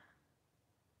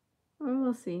 Well,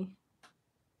 we'll see.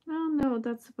 Oh, no,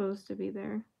 that's supposed to be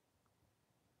there.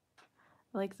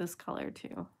 I like this color,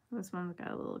 too. This one's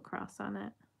got a little cross on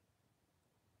it.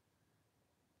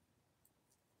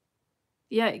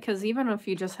 Yeah, because even if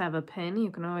you just have a pin,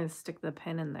 you can always stick the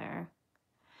pin in there.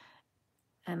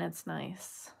 And it's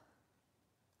nice.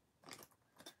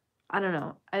 I don't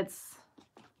know. I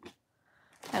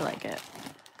like it.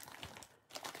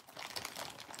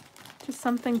 Just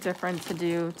something different to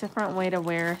do, different way to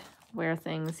wear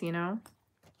things, you know?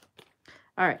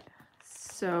 All right.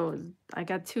 So I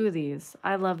got 2 of these.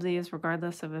 I love these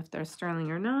regardless of if they're sterling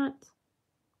or not.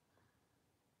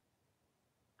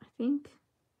 I think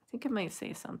it might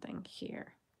say something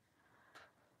here.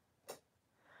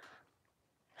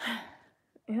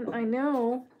 And I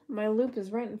know my loop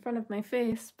is right in front of my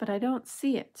face, but I don't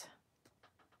see it.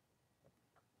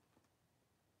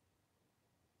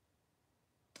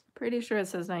 Pretty sure it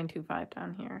says 925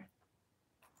 down here.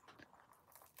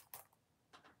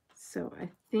 So I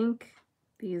think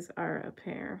these are a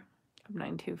pair of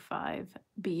 925.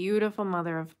 Beautiful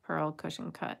mother of pearl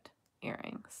cushion cut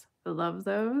earrings. I love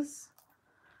those.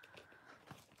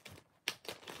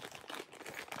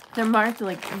 They're marked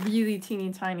like really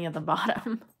teeny tiny at the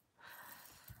bottom.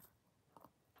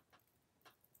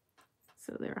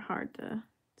 So they're hard to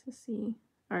see.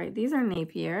 All right, these are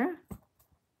Napier.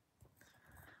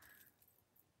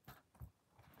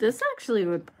 This actually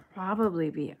would probably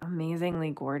be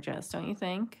amazingly gorgeous, don't you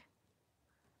think?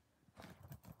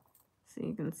 So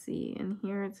you can see in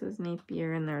here it says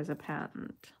Napier and there's a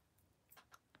patent.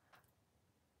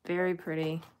 Very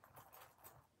pretty.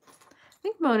 I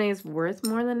think Monet's worth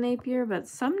more than Napier, but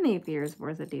some Napier is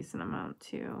worth a decent amount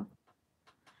too.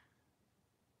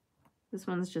 This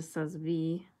one's just says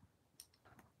V.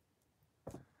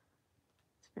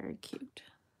 It's very cute.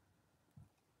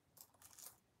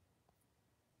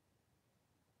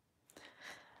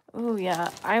 Oh yeah,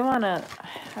 I'd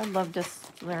love to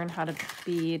learn how to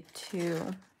bead too.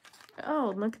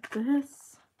 Oh, look at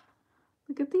this.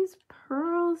 Look at these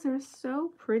pearls, they're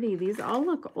so pretty. These all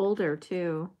look older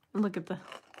too. Look at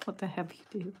what the heck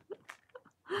you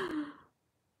do.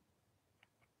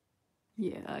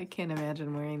 Yeah, I can't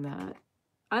imagine wearing that.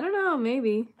 I don't know,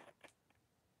 maybe.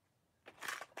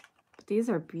 But these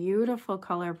are beautiful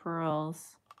color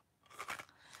pearls.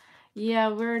 Yeah,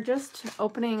 we're just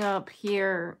opening up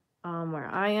here where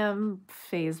I am,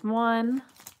 phase 1.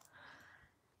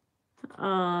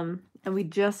 And we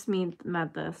just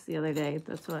met this the other day.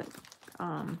 That's what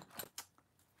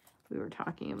we were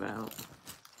talking about.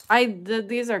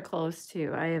 These are close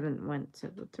too. I haven't went to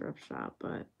the thrift shop,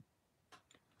 but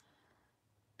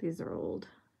these are old.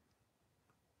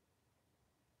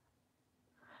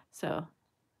 So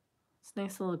it's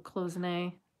nice little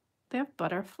cloisonne. They have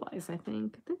butterflies, I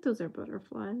think. I think those are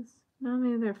butterflies. No,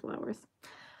 maybe they're flowers.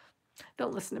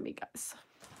 Don't listen to me, guys.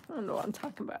 I don't know what I'm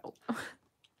talking about.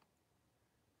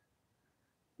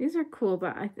 These are cool,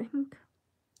 but I think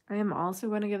I am also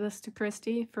going to give this to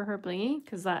Christy for her blingy,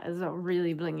 because that is a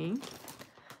really blingy.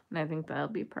 And I think that'll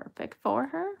be perfect for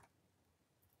her.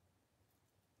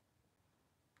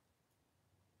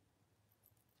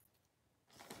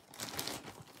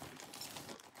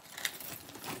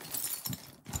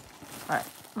 All right,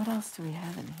 what else do we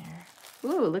have in here?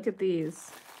 Ooh, look at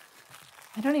these.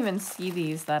 I don't even see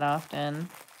these that often.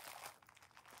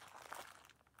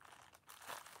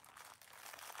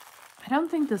 I don't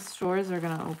think the stores are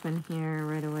going to open here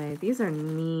right away. These are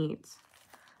neat.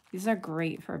 These are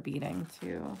great for beading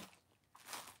too.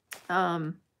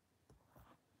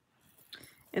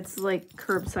 It's like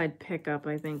curbside pickup,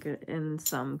 I think, in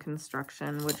some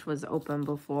construction, which was open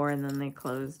before and then they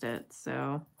closed it.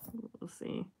 So we'll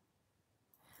see.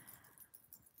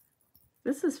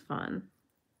 This is fun.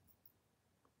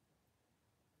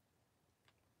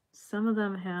 Some of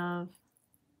them have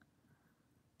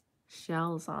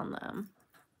shells on them.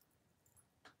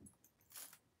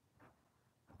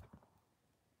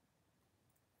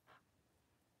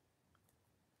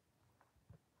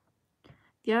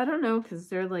 Yeah, I don't know, because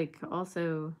they're like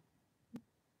also,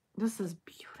 this is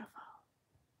beautiful.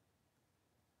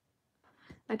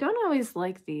 I don't always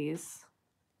like these,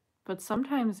 but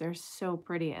sometimes they're so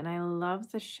pretty, and I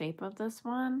love the shape of this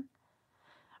one.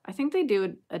 I think they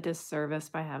do a disservice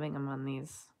by having them on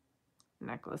these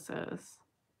necklaces.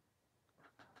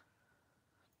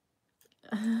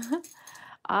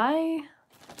 I've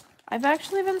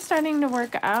actually been starting to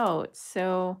work out,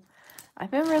 so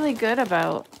I've been really good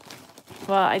about,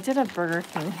 well, I did a Burger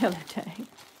King the other day,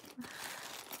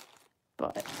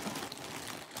 but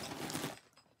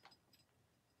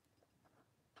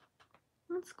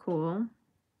that's cool.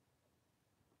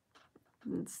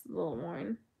 It's a little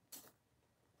worn.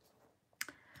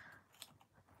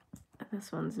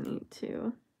 This one's neat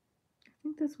too. I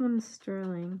think this one's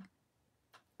sterling.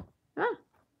 Ah!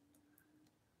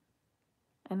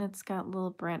 And it's got little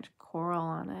branch coral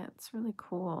on it. It's really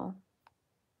cool.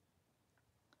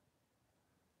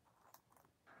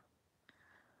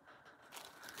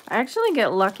 I actually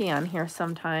get lucky on here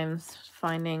sometimes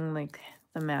finding like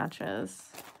the matches.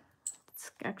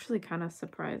 It's actually kind of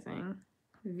surprising.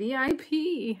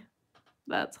 VIP.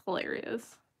 That's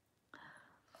hilarious.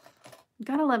 You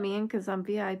gotta let me in because I'm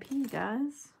VIP,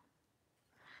 guys.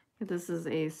 This is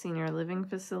a senior living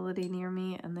facility near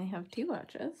me, and they have 2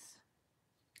 watches.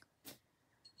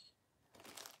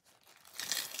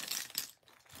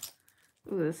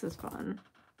 Ooh, this is fun.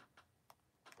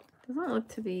 Doesn't look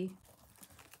to be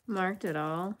marked at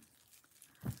all.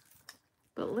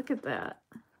 But look at that.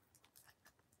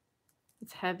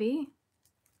 It's heavy.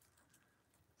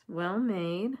 It's well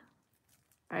made.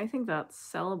 I think that's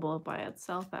sellable by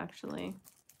itself, actually.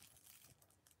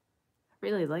 I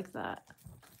really like that.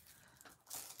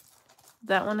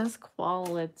 That one is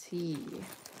quality.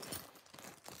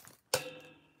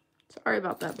 Sorry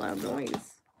about that loud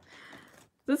noise.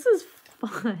 This is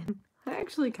fun. I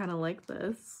actually kind of like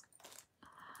this.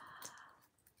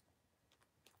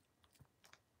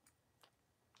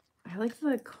 I like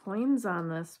the coins on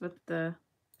this with the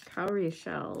cowrie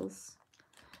shells.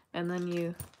 And then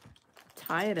you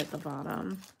tie it at the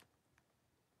bottom.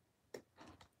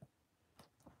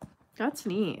 That's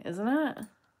neat, isn't it?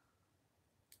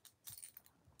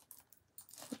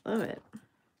 Love it.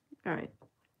 All right.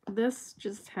 This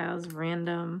just has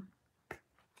random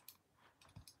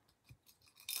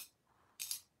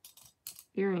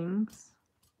earrings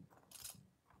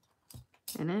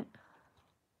in it.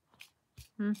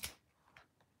 And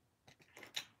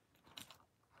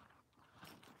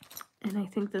I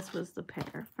think this was the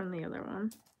pair from the other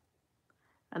one.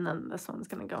 And then this one's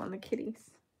gonna go on the kitties.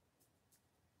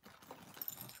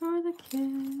 For the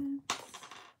kids.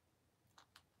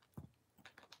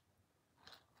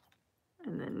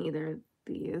 And then neither of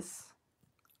these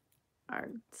are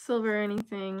silver or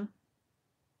anything.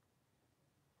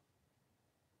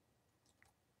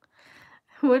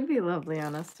 It would be lovely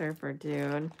on a surfer,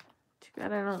 dude. Too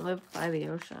bad I don't live by the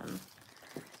ocean.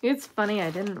 It's funny,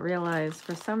 I didn't realize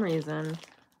for some reason,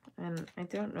 and I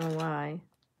don't know why,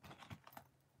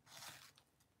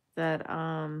 that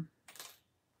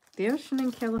the ocean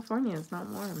in California is not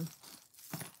warm.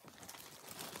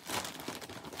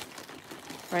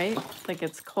 Right? Like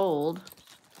it's cold.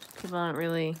 People aren't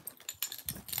really,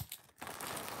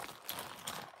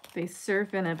 they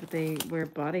surf in it, but they wear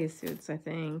bodysuits, I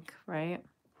think, right?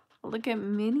 Look at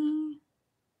Minnie.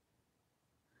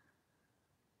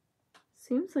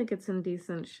 Seems like it's in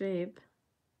decent shape.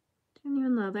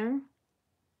 Genuine leather.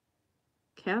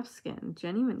 Calf skin.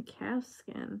 Genuine calf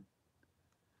skin.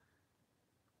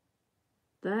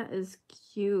 That is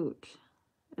cute.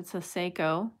 It's a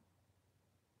Seiko.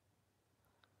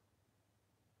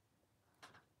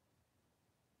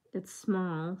 It's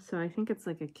small, so I think it's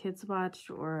like a kid's watch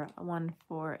or one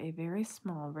for a very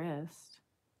small wrist.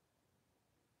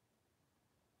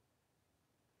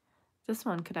 This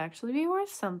one could actually be worth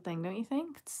something, don't you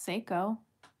think? It's Seiko.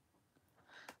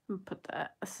 I'll put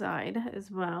that aside as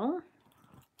well.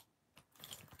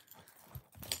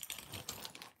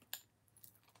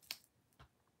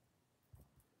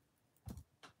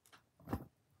 Ooh,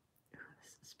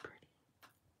 this is pretty.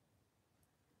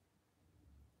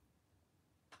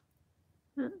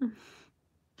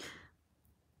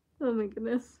 Oh my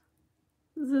goodness.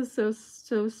 This is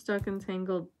so stuck and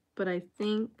tangled, but I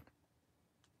think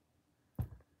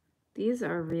these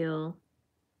are real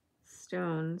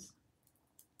stones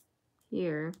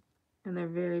here, and they're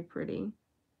very pretty.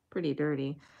 Pretty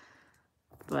dirty,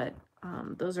 but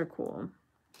those are cool.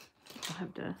 I'll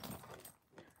have to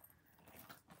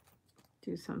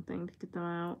do something to get them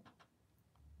out.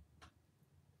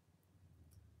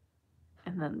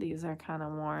 And then these are kind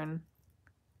of worn.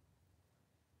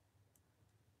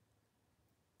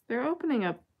 They're opening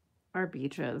up our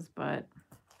beaches, but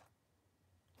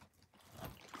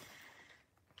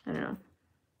I don't know.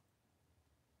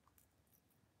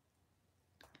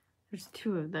 There's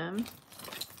 2 of them.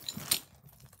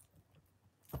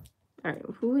 All right,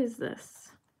 who is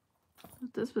this?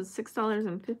 This was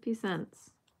 $6.50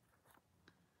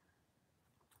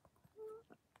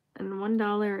 and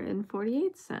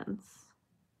 $1.48.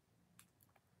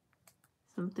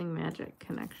 Something Magic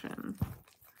Connection.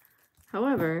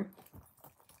 However,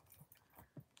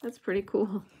 that's pretty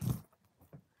cool.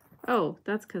 Oh,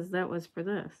 that's because that was for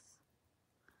this.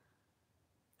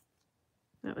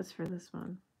 That was for this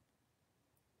one.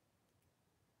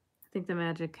 I think the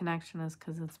Magic Connection is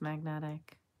because it's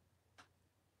magnetic.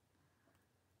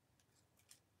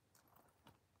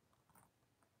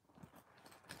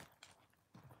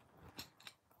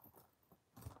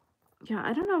 Yeah,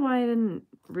 I don't know why I didn't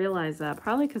realize that.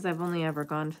 Probably because I've only ever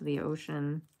gone to the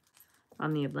ocean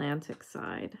on the Atlantic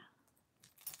side.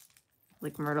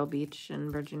 Like Myrtle Beach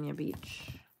and Virginia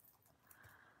Beach.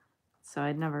 So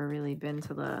I'd never really been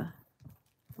to the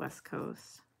West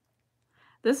Coast.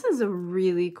 This is a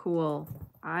really cool.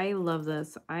 I love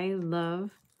this. I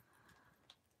love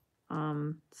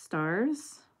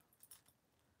stars.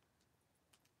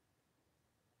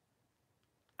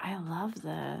 I love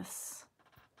this.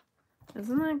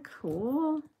 Isn't that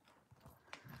cool?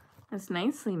 It's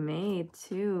nicely made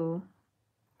too.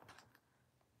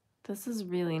 This is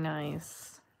really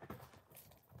nice.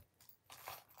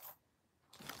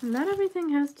 Not everything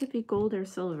has to be gold or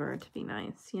silver to be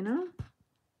nice, you know?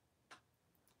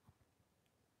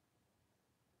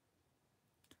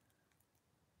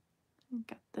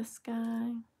 Got this guy.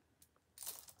 I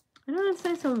know it's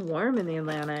nice and warm in the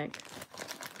Atlantic.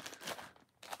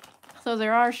 So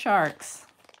there are sharks.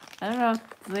 I don't know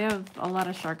if they have a lot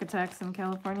of shark attacks in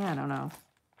California. I don't know.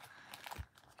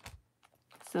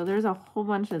 So there's a whole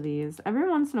bunch of these. Every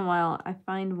once in a while, I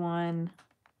find one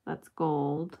that's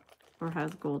gold or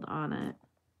has gold on it.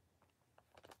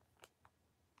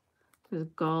 There's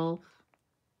golf,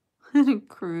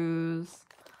 cruise,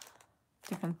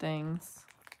 different things.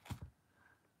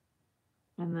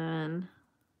 And then,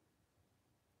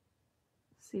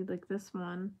 see, like this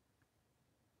one.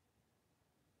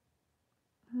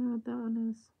 I don't know what that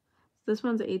one is. This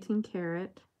one's 18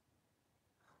 karat.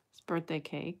 It's birthday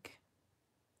cake.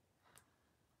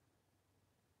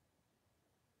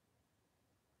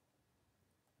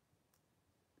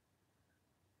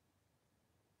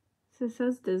 So it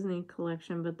says Disney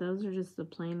collection, but those are just the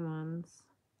plain ones.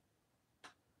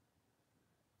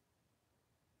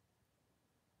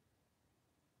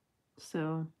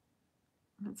 So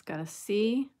it's got a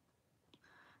C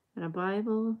and a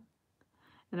Bible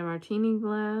and a martini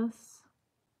glass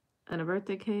and a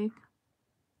birthday cake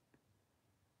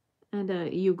and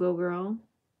a You Go Girl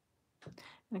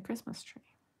and a Christmas tree.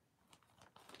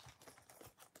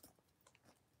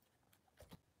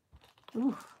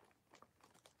 Ooh.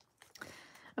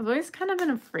 I've always kind of been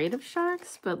afraid of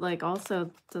sharks, but like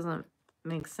also doesn't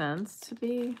make sense to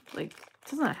be. Like, it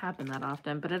doesn't happen that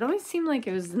often, but it always seemed like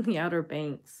it was in the Outer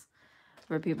Banks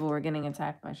where people were getting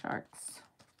attacked by sharks.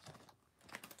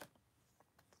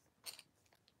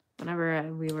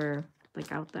 Whenever we were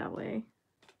like out that way.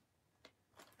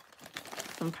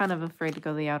 So I'm kind of afraid to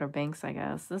go to the Outer Banks, I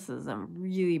guess. This is in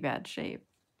really bad shape.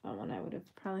 That one I would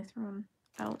have probably thrown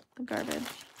out the garbage.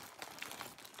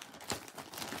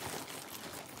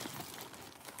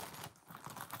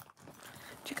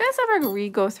 Do you guys ever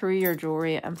re-go through your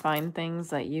jewelry and find things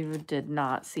that you did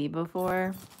not see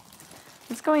before? I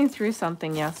was going through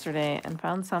something yesterday and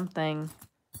found something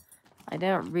I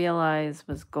didn't realize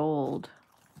was gold.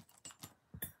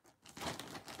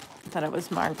 I thought it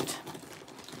was marked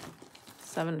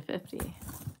 $750.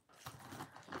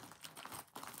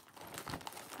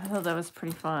 I thought that was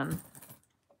pretty fun.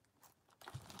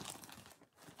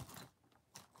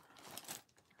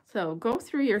 So go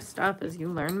through your stuff as you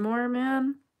learn more,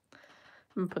 man.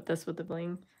 I'm gonna put this with the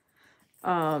bling.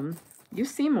 You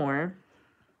see more.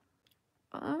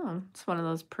 Oh, it's one of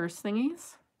those purse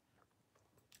thingies.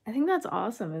 I think that's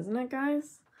awesome, isn't it,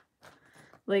 guys?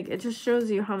 Like, it just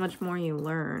shows you how much more you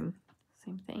learn.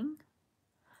 Same thing.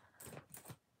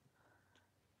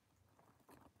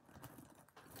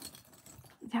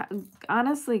 Yeah,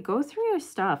 honestly, go through your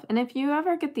stuff. And if you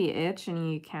ever get the itch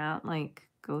and you can't, like,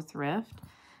 go thrift,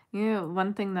 you know,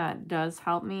 one thing that does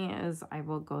help me is I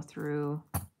will go through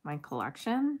my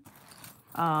collection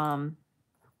and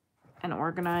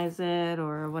organize it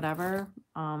or whatever.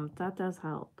 That does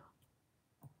help.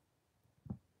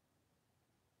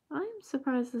 I'm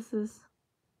surprised this is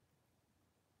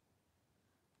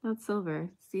not silver.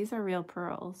 These are real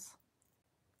pearls.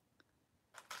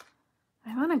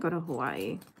 I want to go to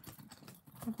Hawaii.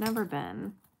 I've never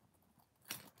been.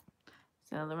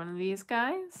 It's another one of these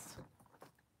guys.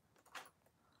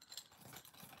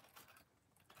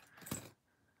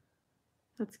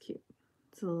 That's cute.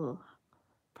 It's a little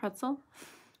pretzel.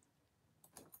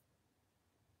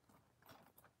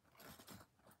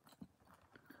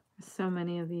 There's so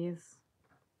many of these.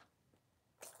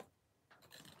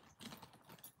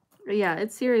 But yeah,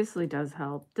 it seriously does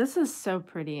help. This is so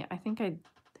pretty. I think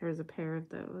there's a pair of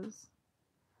those.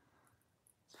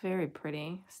 It's very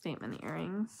pretty. Statement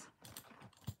earrings.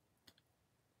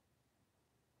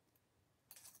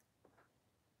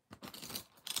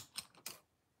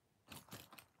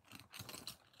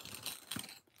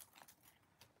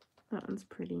 That one's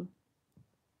pretty.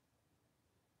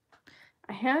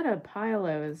 I had a pile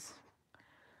I was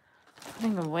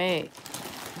putting away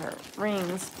her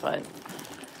rings, but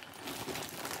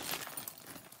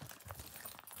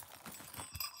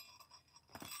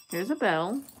here's a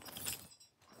bell.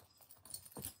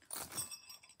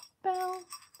 Bell.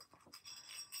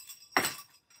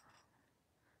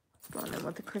 Going in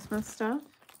with the Christmas stuff.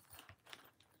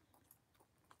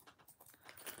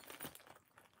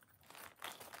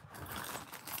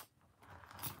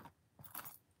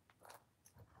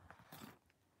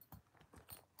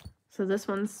 So this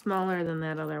one's smaller than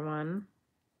that other one.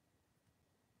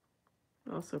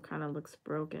 It also kind of looks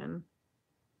broken.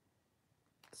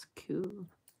 It's cool.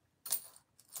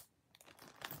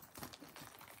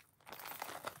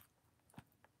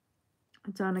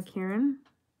 Donna Karen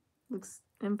looks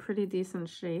in pretty decent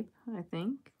shape, I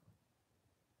think.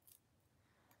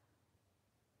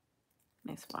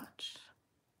 Nice watch.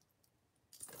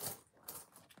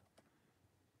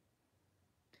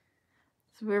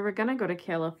 So we were gonna go to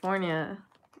California,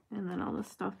 and then all this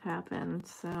stuff happened.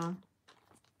 So,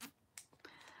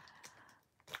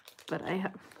 but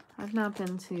I've not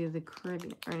been to the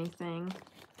Caribbean or anything.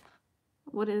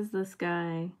 What is this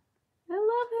guy? I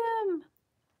love him.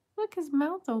 Look, his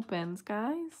mouth opens,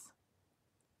 guys.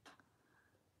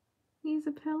 He's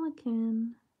a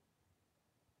pelican.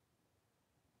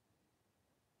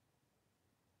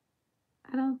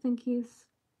 I don't think he's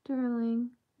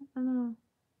sterling. I don't know.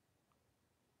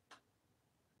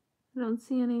 I don't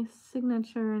see any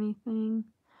signature or anything,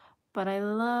 but I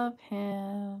love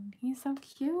him. He's so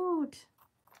cute.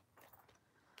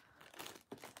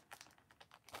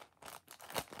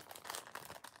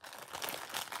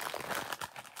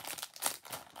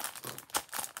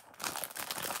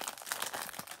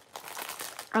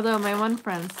 Although my one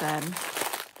friend said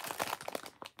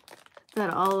that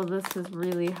all of this has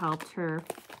really helped her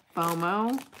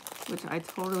FOMO, which I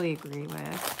totally agree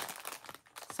with.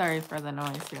 Sorry for the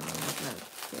noise here a little bit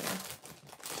too.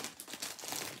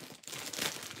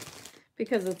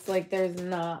 Because it's like there's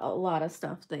not a lot of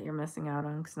stuff that you're missing out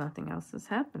on because nothing else is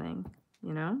happening,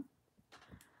 you know?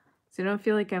 So you don't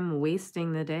feel like I'm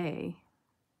wasting the day.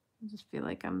 I just feel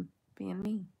like I'm being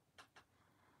me.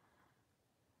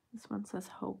 This one says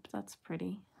hope. That's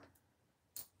pretty.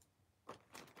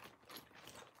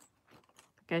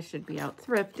 Like I should be out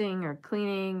thrifting or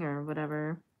cleaning or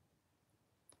whatever.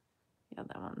 Yeah,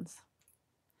 that one's.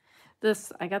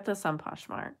 This, I got this on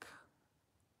Poshmark.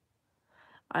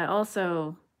 I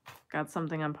also got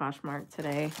something on Poshmark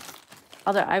today.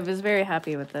 Although I was very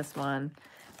happy with this one.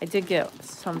 I did get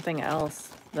something else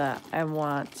that I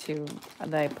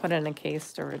that I put in a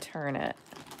case to return it.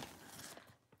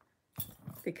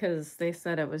 Because they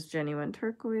said it was genuine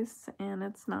turquoise, and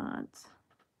it's not.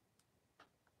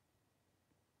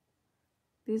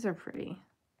 These are pretty.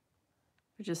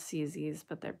 They're just CZs,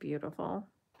 but they're beautiful.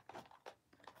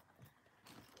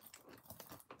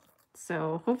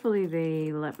 So hopefully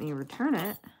they let me return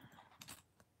it.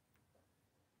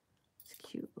 It's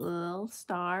cute little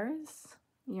stars,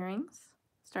 earrings,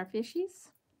 starfishies,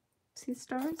 sea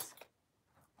stars.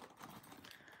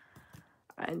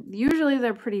 Usually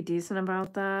they're pretty decent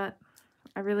about that.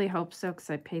 I really hope so because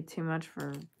I paid too much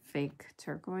for fake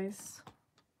turquoise.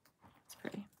 It's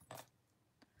pretty.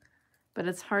 But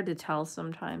it's hard to tell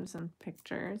sometimes in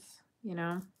pictures, you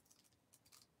know?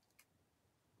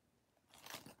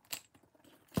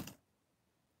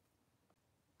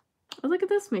 Oh, look at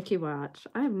this Mickey watch.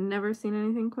 I have never seen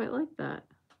anything quite like that.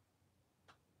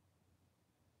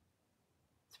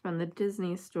 It's from the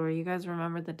Disney store. You guys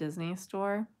remember the Disney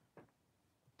store?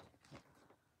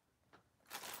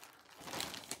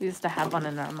 We used to have one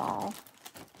in our mall.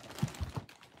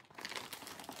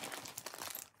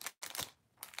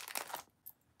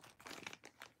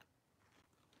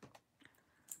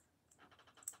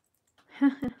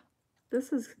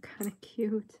 This is kind of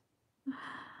cute.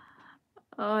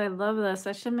 Oh, I love this.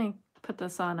 I should put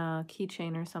this on a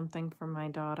keychain or something for my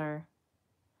daughter.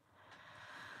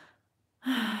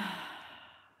 I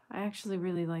actually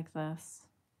really like this.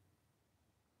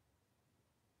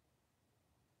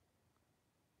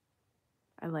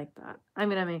 I like that. I'm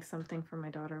gonna make something for my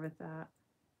daughter with that.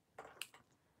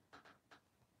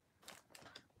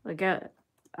 Like I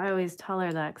always tell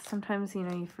her that 'cause sometimes, you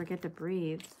know, you forget to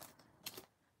breathe.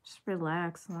 Just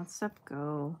relax and let stuff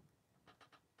go.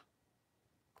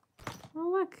 Oh,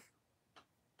 look.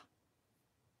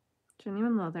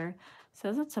 Genuine leather. It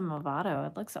says it's a Movado.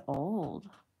 It looks old.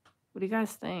 What do you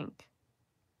guys think?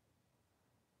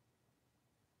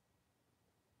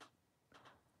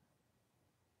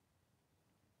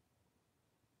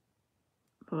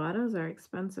 Movados are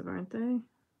expensive, aren't they?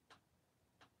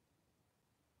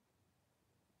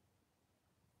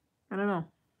 I don't know.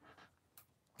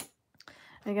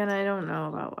 Again, I don't know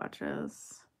about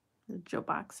watches. Joe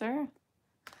Boxer.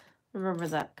 Remember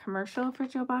that commercial for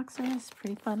Joe Boxer? It's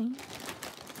pretty funny.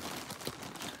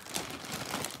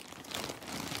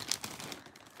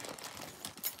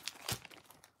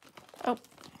 Oh,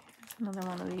 here's another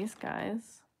one of these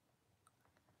guys.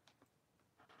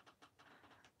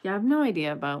 Yeah, I have no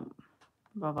idea about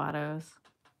Bovatos.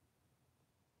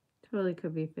 Totally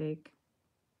could be fake.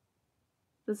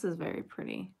 This is very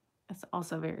pretty. It's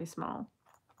also very small.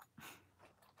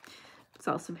 It's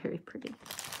also very pretty.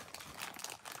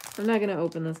 I'm not going to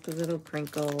open this because it'll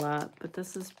crinkle a lot, but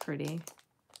this is pretty.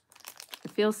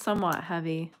 It feels somewhat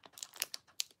heavy.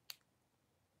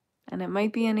 And it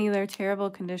might be in either terrible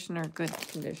condition or good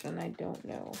condition. I don't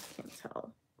know. Can't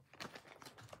tell.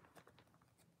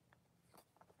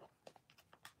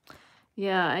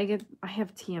 Yeah, I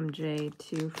have TMJ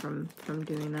too from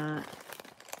doing that.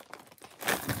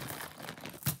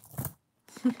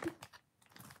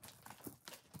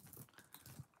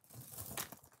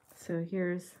 So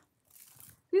here's,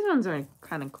 these ones are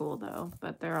kind of cool though,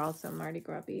 but they're also Mardi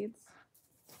Gras beads.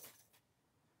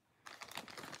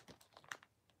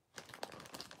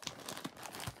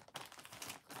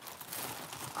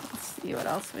 Let's see what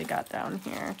else we got down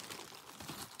here.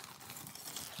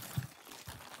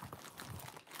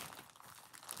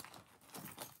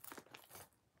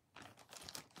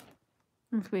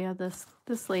 We have this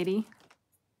lady.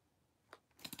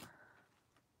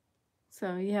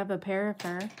 So you have a pair of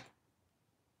her.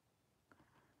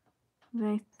 And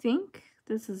I think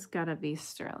this has got to be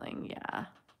sterling, yeah.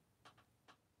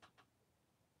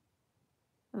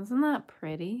 Isn't that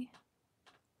pretty?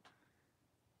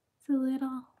 It's a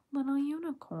little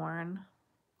unicorn.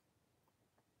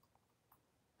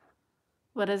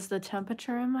 What is the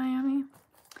temperature in Miami?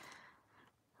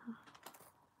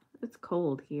 It's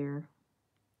cold here.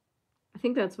 I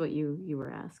think that's what you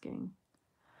were asking.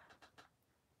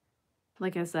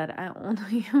 Like I said, I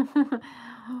only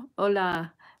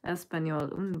hola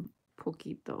español un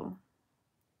poquito.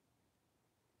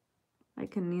 I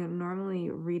can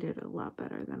normally read it a lot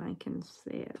better than I can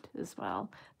say it as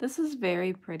well. This is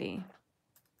very pretty.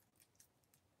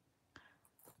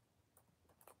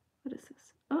 What is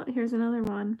this? Oh, here's another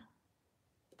one.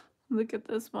 Look at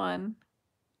this one.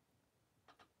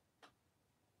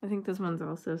 I think this one's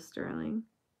also sterling.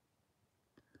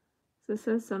 So it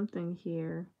says something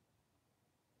here.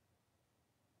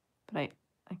 But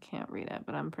I can't read it,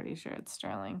 but I'm pretty sure it's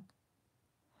sterling.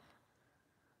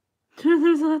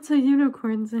 There's lots of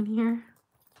unicorns in here.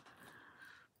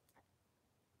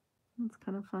 That's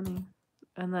kind of funny.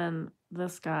 And then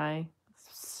this guy,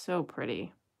 so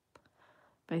pretty.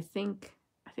 But I think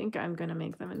I'm gonna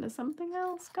make them into something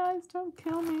else, guys. Don't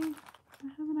kill me. I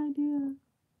have an idea.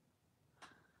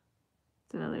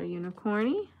 It's another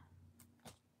unicorny.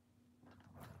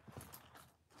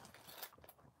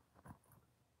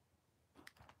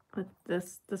 With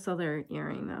this other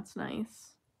earring, that's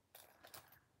nice.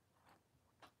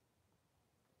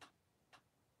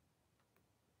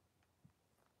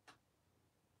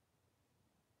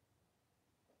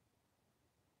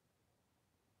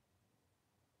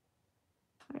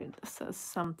 All right, this says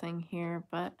something here,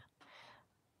 but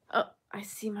oh, I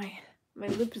see my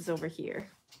loop is over here.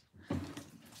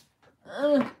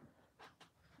 Ugh.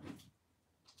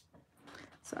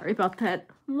 Sorry about that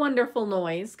wonderful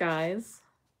noise, guys.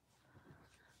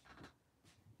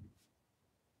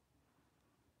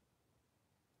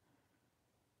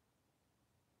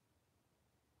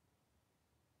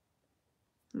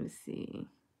 Let me see.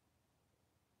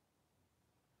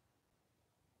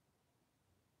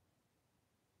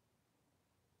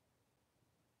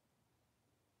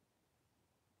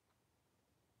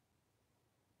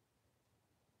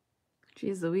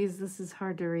 Jeez Louise, this is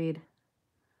hard to read.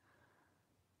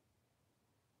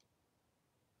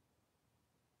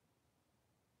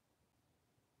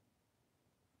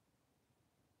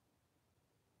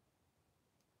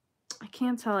 I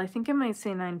can't tell. I think it might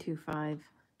say 925.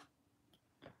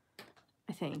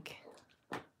 I think.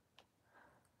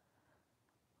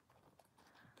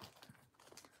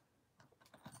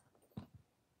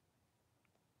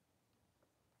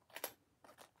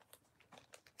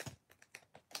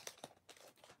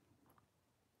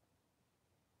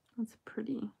 That's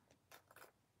pretty.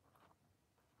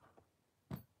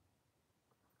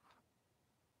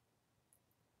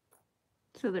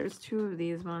 So there's two of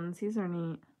these ones. These are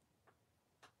neat.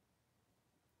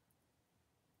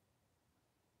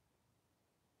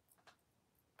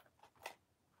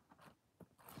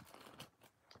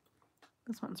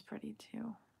 This one's pretty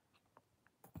too.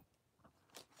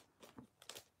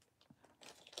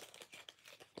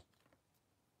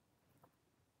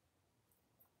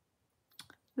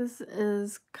 This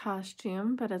is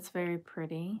costume, but it's very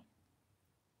pretty.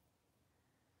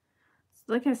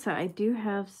 Like I said, I do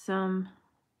have some,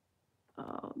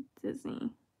 oh, Disney.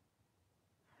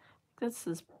 This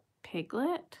is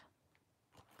Piglet.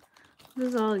 This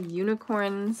is all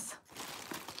unicorns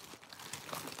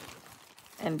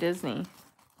and Disney.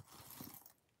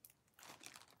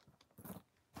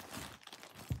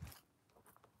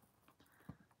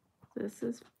 This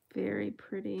is very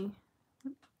pretty.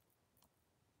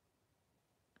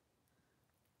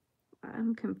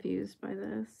 I'm confused by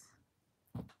this.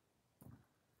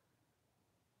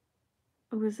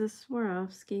 Oh, is this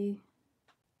Swarovski?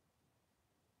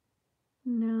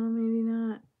 No, maybe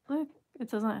not. Look,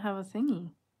 it doesn't have a thingy.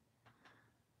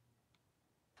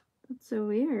 That's so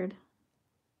weird.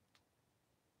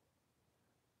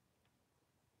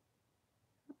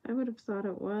 I would have thought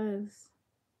it was.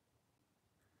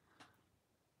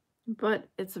 But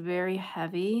it's very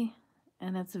heavy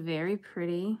and it's very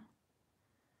pretty.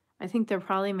 I think they're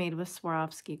probably made with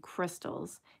Swarovski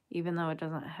crystals, even though it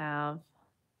doesn't have,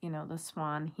 you know, the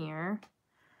swan here.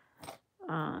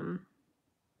 And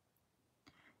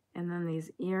then these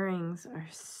earrings are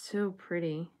so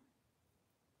pretty.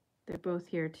 They're both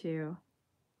here too.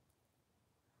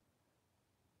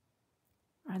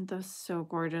 Aren't those so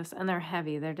gorgeous? And they're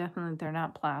heavy. They're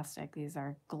not plastic. These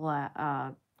are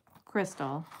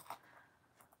crystal.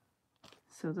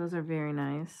 So those are very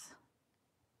nice.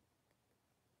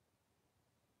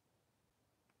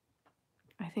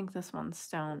 I think this one's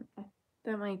stone.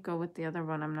 That might go with the other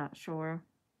one. I'm not sure.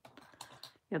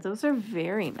 Yeah, those are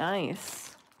very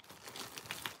nice.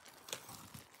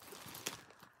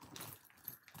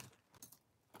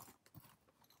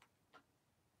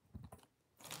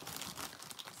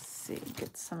 Let's see,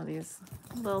 get some of these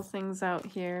little things out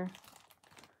here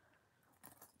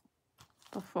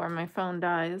before my phone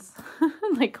dies,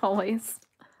 like always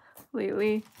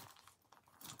lately.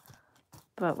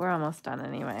 But we're almost done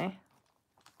anyway.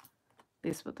 At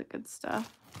least with the good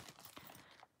stuff.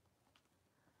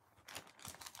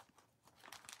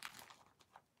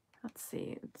 Let's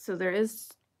see. So there is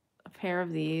a pair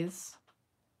of these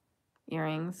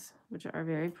earrings, which are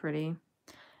very pretty,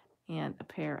 and a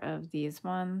pair of these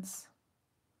ones.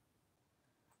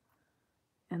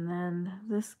 And then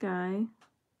this guy,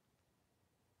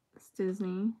 it's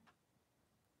Disney.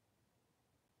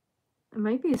 It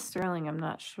might be a sterling, I'm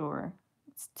not sure.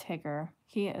 It's Tigger.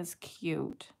 He is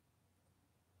cute.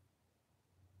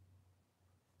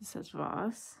 This is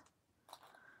Voss.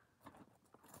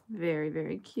 Very,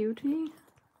 very cutie.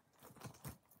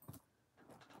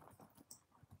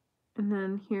 And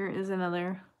then here is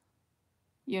another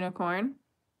unicorn.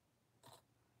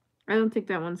 I don't think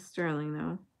that one's sterling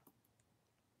though.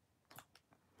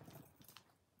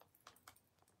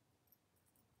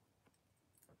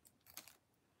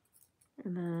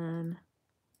 And then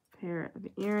a pair of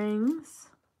earrings.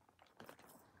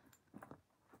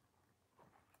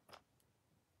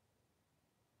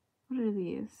 What are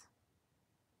these?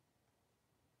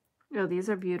 Oh, these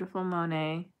are beautiful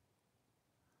Monet.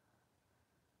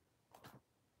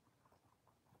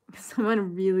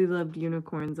 Someone really loved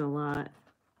unicorns a lot.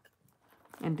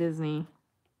 And Disney.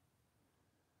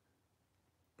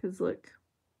 Because look.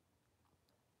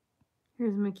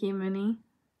 Here's Mickey and Minnie.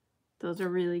 Those are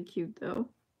really cute though.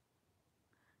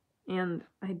 And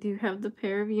I do have the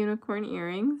pair of unicorn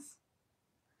earrings.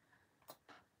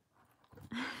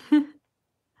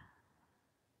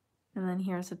 And then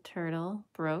here's a turtle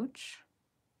brooch.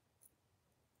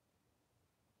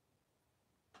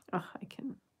 Oh,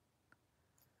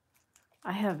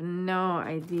 I have no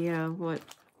idea what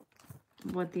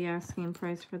the asking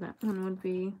price for that one would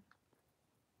be.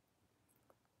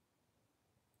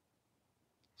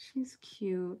 She's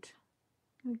cute.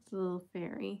 Like the little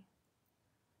fairy.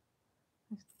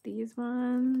 There's these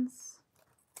ones.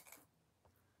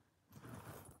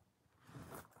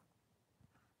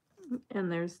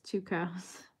 And there's two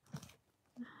cows.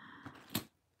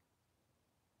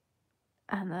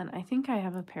 And then I think I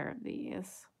have a pair of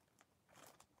these.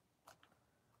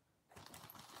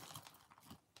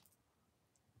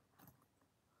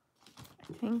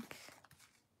 I think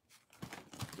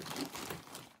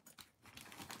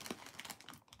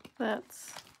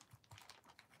that's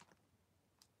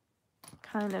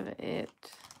kind of it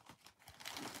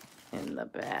in the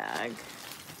bag.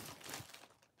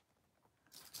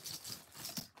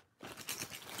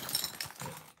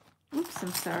 Oops,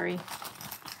 I'm sorry.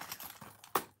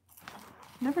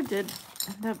 Never did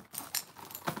end up.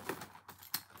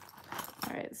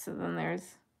 All right, so then there's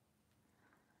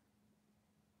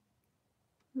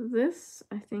this,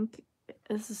 I think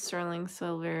is a sterling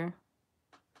silver.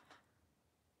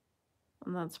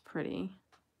 And that's pretty.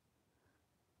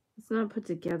 It's not put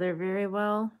together very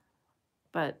well,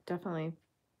 but definitely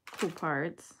cool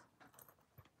parts.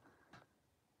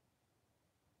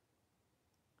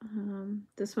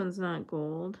 This one's not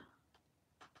gold.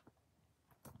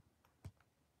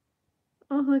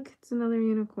 Oh, look, it's another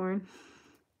unicorn.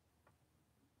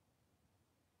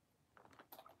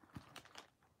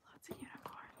 Lots of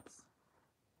unicorns.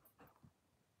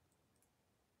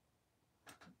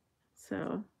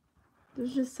 So,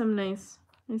 there's just some nice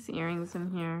earrings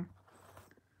in here.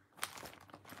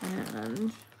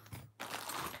 And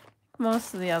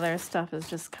most of the other stuff is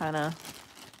just kind of,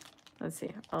 let's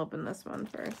see, I'll open this one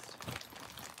first.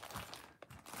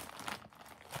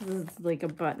 This is like a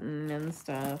button and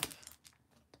stuff.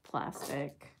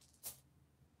 Plastic.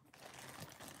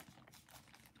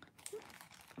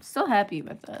 I'm still happy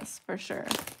with this, for sure.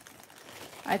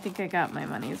 I think I got my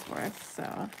money's worth,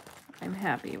 so I'm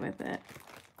happy with it.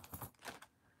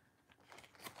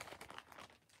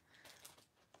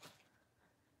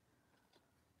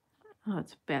 Oh,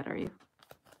 it's battery.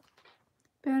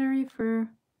 Battery for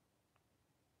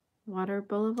water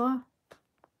boulevard.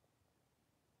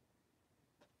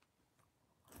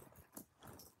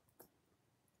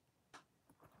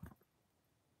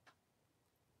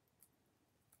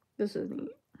 This is neat.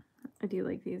 I do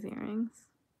like these earrings.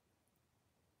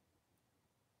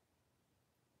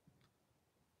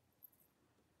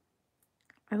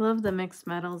 I love the mixed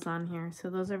metals on here, so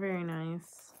those are very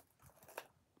nice.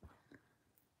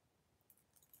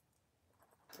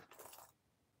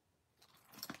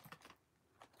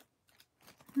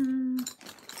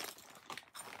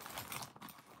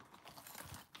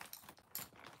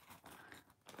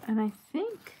 And I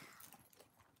think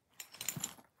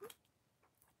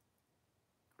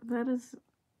that is,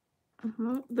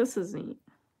 this is neat.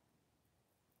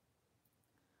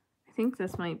 I think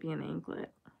this might be an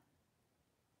anklet.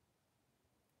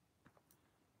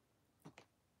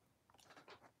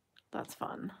 That's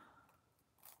fun.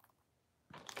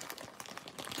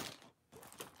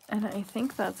 And I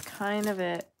think that's kind of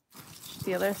it.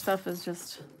 The other stuff is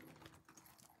just,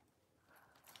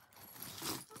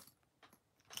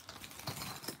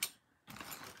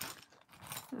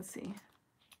 let's see.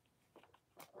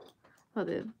 Oh,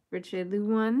 the Richelieu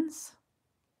ones.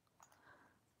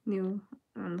 New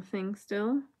on the thing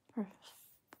still for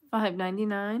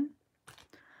 $5.99.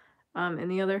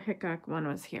 And the other Hickok one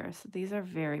was here. So these are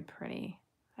very pretty.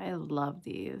 I love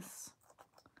these.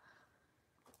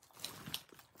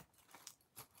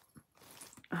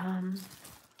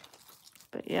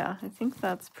 But yeah, I think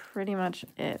that's pretty much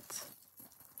it.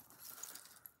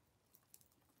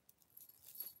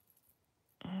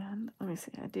 And let me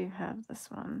see, I do have this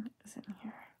one is in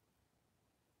here.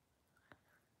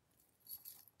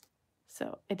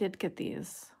 So I did get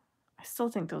these. I still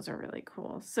think those are really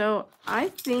cool. So I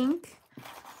think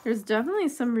there's definitely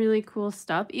some really cool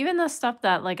stuff. Even the stuff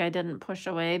that like I didn't push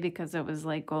away because it was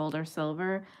like gold or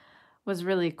silver was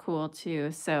really cool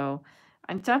too. So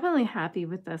I'm definitely happy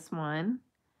with this one.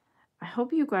 I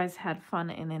hope you guys had fun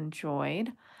and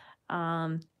enjoyed.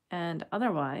 And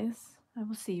otherwise, I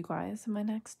will see you guys in my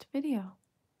next video.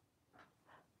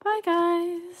 Bye,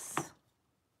 guys.